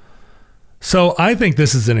itself. So I think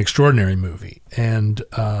this is an extraordinary movie, and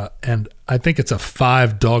I think it's a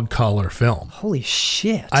 5 dog collar film. Holy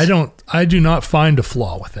shit! I do not find a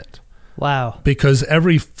flaw with it. Wow! Because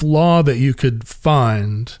every flaw that you could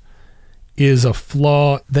find is a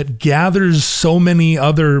flaw that gathers so many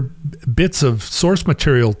other bits of source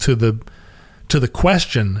material to the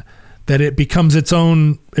question that it becomes its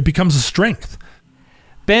own. It becomes a strength.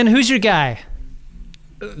 Ben, who's your guy?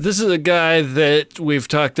 This is a guy that we've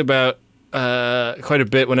talked about quite a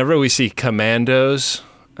bit. Whenever we see Commandos,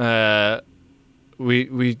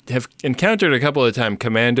 we have encountered a couple of times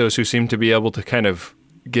Commandos who seem to be able to kind of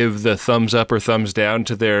give the thumbs up or thumbs down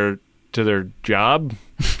to their job.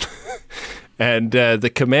 And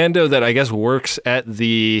the commando that I guess works at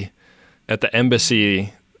the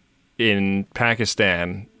embassy in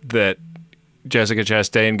Pakistan that Jessica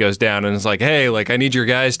Chastain goes down and is like, hey, like I need your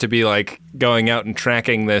guys to be like going out and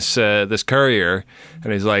tracking this courier,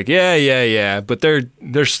 and he's like, yeah, but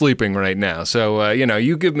they're sleeping right now, so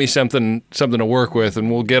you give me something to work with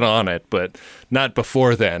and we'll get on it, but not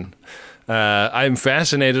before then. I'm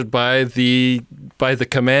fascinated by the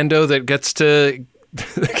commando that gets to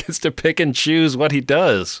pick and choose what he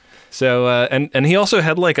does. So and he also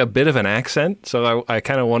had like a bit of an accent, so I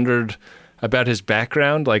kind of wondered about his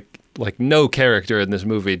background. Like no character in this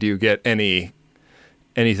movie do you get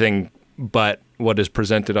anything but what is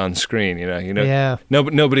presented on screen. Yeah.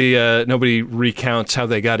 Nobody recounts how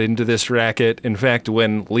they got into this racket. In fact,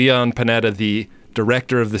 when Leon Panetta, the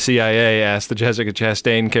director of the CIA, asked the Jessica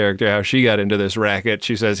Chastain character how she got into this racket,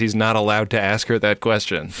 she says he's not allowed to ask her that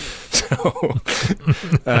question. So,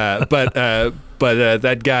 but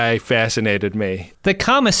that guy fascinated me. The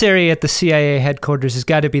commissary at the CIA headquarters has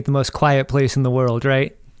got to be the most quiet place in the world,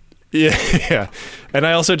 right? Yeah. And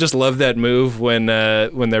I also just love that move when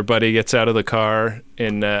their buddy gets out of the car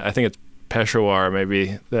in, I think it's Peshawar,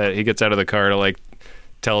 maybe, that he gets out of the car to like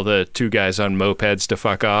tell the two guys on mopeds to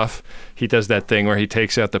fuck off. He does that thing where he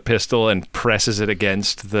takes out the pistol and presses it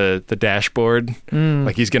against the dashboard.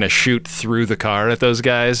 Like he's going to shoot through the car at those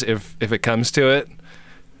guys if it comes to it.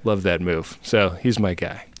 Love that move. So he's my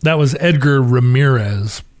guy. That was Edgar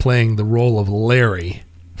Ramirez playing the role of Larry.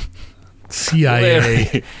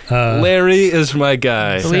 CIA. Larry is my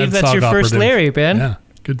guy. I believe that's your first Larry, Ben. Yeah,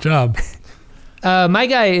 good job. My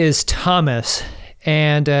guy is Thomas.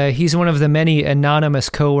 And he's one of the many anonymous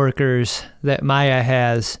coworkers that Maya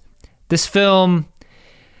has. This film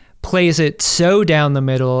plays it so down the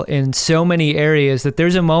middle in so many areas that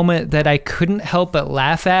there's a moment that I couldn't help but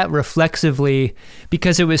laugh at reflexively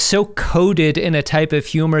because it was so coded in a type of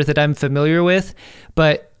humor that I'm familiar with,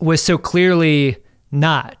 but was so clearly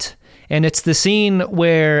not. And it's the scene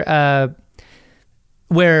where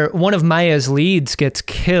one of Maya's leads gets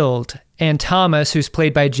killed, and Thomas, who's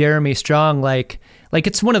played by Jeremy Strong, like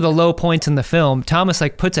it's one of the low points in the film. Thomas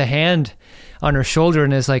like puts a hand on her shoulder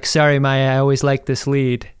and is like, sorry, Maya, I always liked this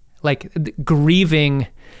lead. Like grieving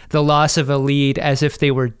the loss of a lead as if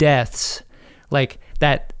they were deaths. Like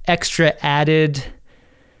that extra added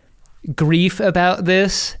grief about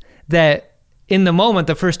this that in the moment,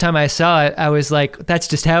 the first time I saw it, I was like, that's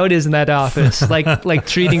just how it is in that office. like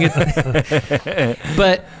treating it.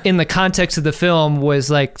 But in the context of the film was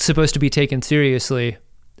like supposed to be taken seriously.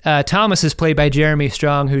 Thomas is played by Jeremy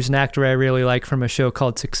Strong, who's an actor I really like from a show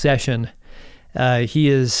called Succession.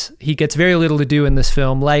 He gets very little to do in this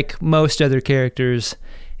film, like most other characters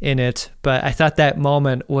in it. But I thought that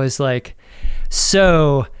moment was like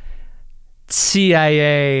so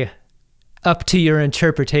CIA up to your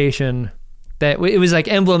interpretation that it was like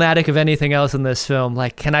emblematic of anything else in this film.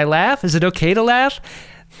 Like, can I laugh? Is it okay to laugh?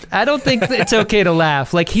 I don't think that it's okay to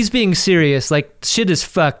laugh. Like, he's being serious. Like, shit is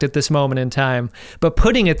fucked at this moment in time. But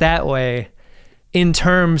putting it that way in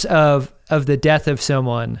terms of the death of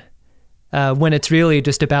someone, when it's really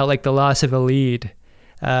just about like the loss of a lead,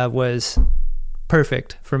 was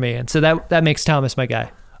perfect for me. And so that makes Thomas my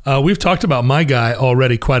guy. We've talked about my guy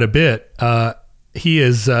already quite a bit. He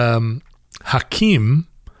is Hakim,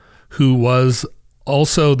 who was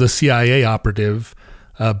also the CIA operative.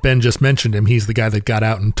 Ben just mentioned him. He's the guy that got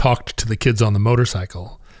out and talked to the kids on the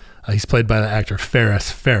motorcycle. He's played by the actor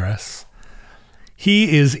Ferris.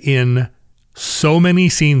 He is in so many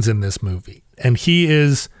scenes in this movie. And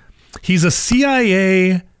he's a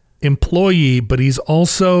CIA employee, but he's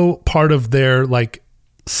also part of their like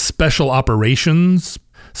special operations.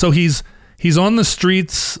 So he's on the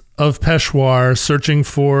streets of Peshawar searching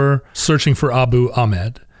for Abu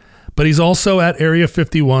Ahmed. But he's also at Area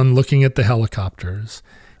 51 looking at the helicopters.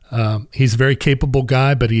 He's a very capable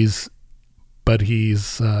guy, but he's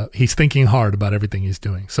thinking hard about everything he's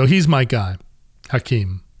doing. So he's my guy,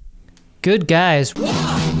 Hakim. Good guys.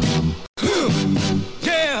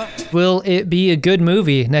 Yeah. Will it be a good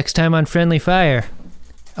movie next time on Friendly Fire?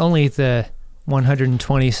 Only the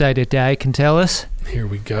 120-sided die can tell us. Here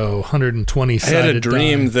we go, 120-sided die. I had a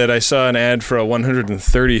dream that I saw an ad for a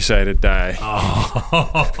 130-sided die.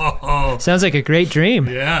 Oh. Sounds like a great dream.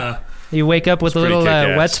 Yeah. You wake up with a little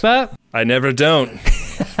wet spot? I never don't.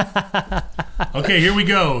 Okay, here we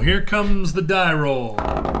go. Here comes the die roll.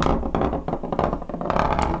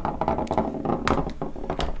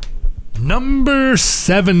 Number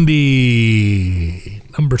 70.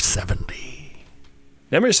 Number 70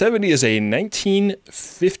 is a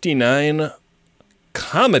 1959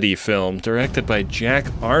 comedy film directed by Jack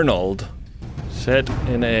Arnold, set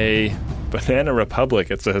in a banana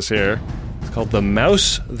republic, it says here. It's called The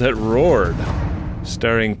Mouse That Roared,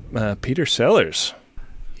 starring Peter Sellers.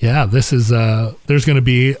 Yeah, this is there's going to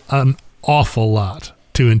be an awful lot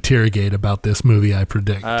to interrogate about this movie, I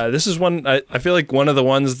predict. This is one, I feel like one of the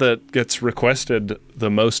ones that gets requested the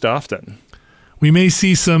most often. We may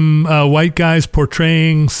see some white guys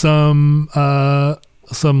portraying some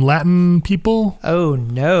Latin people. Oh,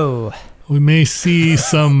 no. We may see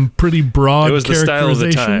some pretty broad It was the style of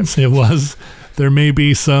the time. It was. There may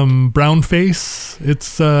be some brown face.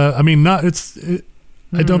 It's, I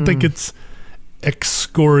don't think it's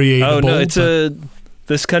excoriatable. Oh, no,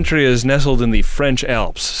 this country is nestled in the French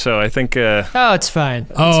Alps, so I think... Oh, it's fine.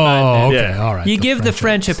 It's fine, okay, yeah. All right. You give the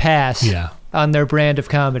French a pass on their brand of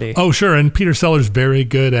comedy. Oh, sure, and Peter Sellers very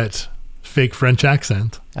good at fake French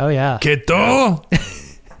accent. Oh, yeah. Keto!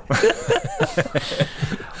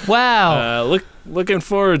 Wow. Looking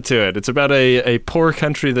forward to it. It's about a poor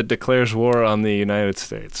country that declares war on the United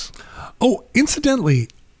States. Oh, incidentally,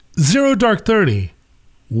 Zero Dark 30,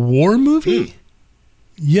 war movie?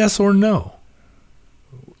 Yes or no?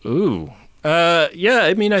 Ooh. Yeah,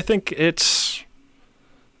 I mean, I think it's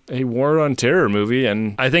a war on terror movie,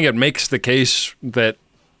 and I think it makes the case that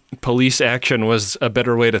police action was a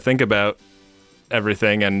better way to think about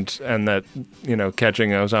everything, and that, catching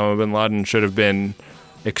Osama bin Laden should have been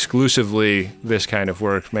exclusively this kind of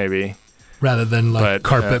work, maybe. Rather than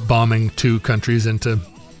carpet bombing two countries into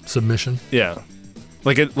submission. Yeah.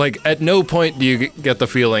 Like at no point do you get the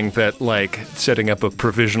feeling that setting up a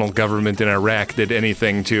provisional government in Iraq did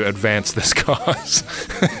anything to advance this cause.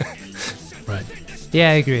 Right. Yeah,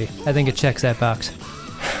 I agree. I think it checks that box.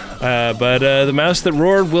 But The Mouse That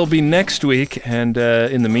Roared will be next week, and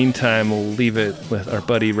in the meantime, we'll leave it with our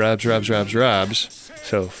buddy Robs.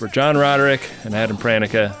 So for John Roderick and Adam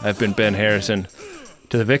Pranica, I've been Ben Harrison.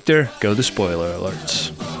 To the victor, go the spoiler alerts.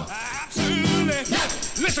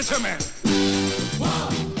 Listen to me.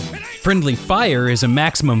 Friendly Fire is a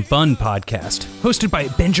Maximum Fun podcast, hosted by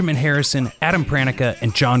Benjamin Harrison, Adam Pranica,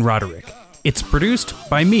 and John Roderick. It's produced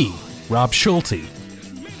by me, Rob Schulte.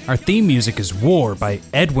 Our theme music is War by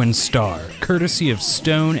Edwin Starr, courtesy of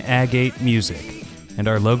Stone Agate Music. And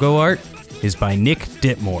our logo art is by Nick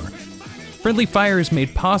Ditmore. Friendly Fire is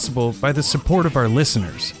made possible by the support of our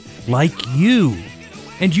listeners, like you.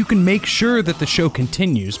 And you can make sure that the show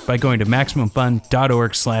continues by going to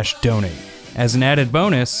MaximumFun.org/donate. As an added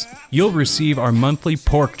bonus, you'll receive our monthly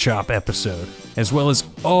Pork Chop episode, as well as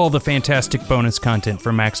all the fantastic bonus content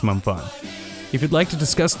from Maximum Fun. If you'd like to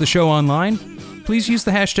discuss the show online, please use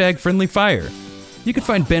the hashtag FriendlyFire. You can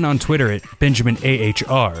find Ben on Twitter at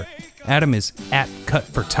BenjaminAHR, Adam is at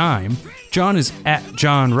CutForTime, John is at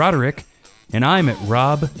John Roderick, and I'm at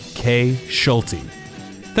Rob K. Schulte.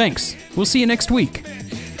 Thanks. We'll see you next week.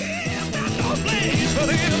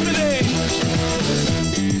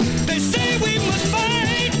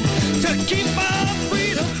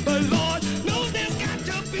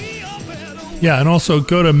 Yeah, and also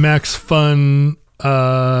go to MaxFunstein.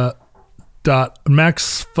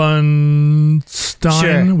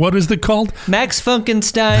 Sure. What is it called?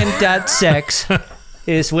 MaxFunkenstein.sex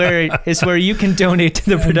is where you can donate to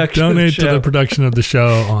the production of the show. Donate to the production of the show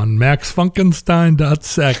on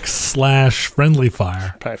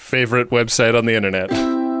maxfunkenstein.sex/friendlyfire. My favorite website on the internet.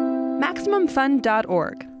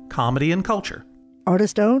 MaximumFun.org. Comedy and culture.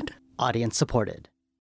 Artist owned, audience supported.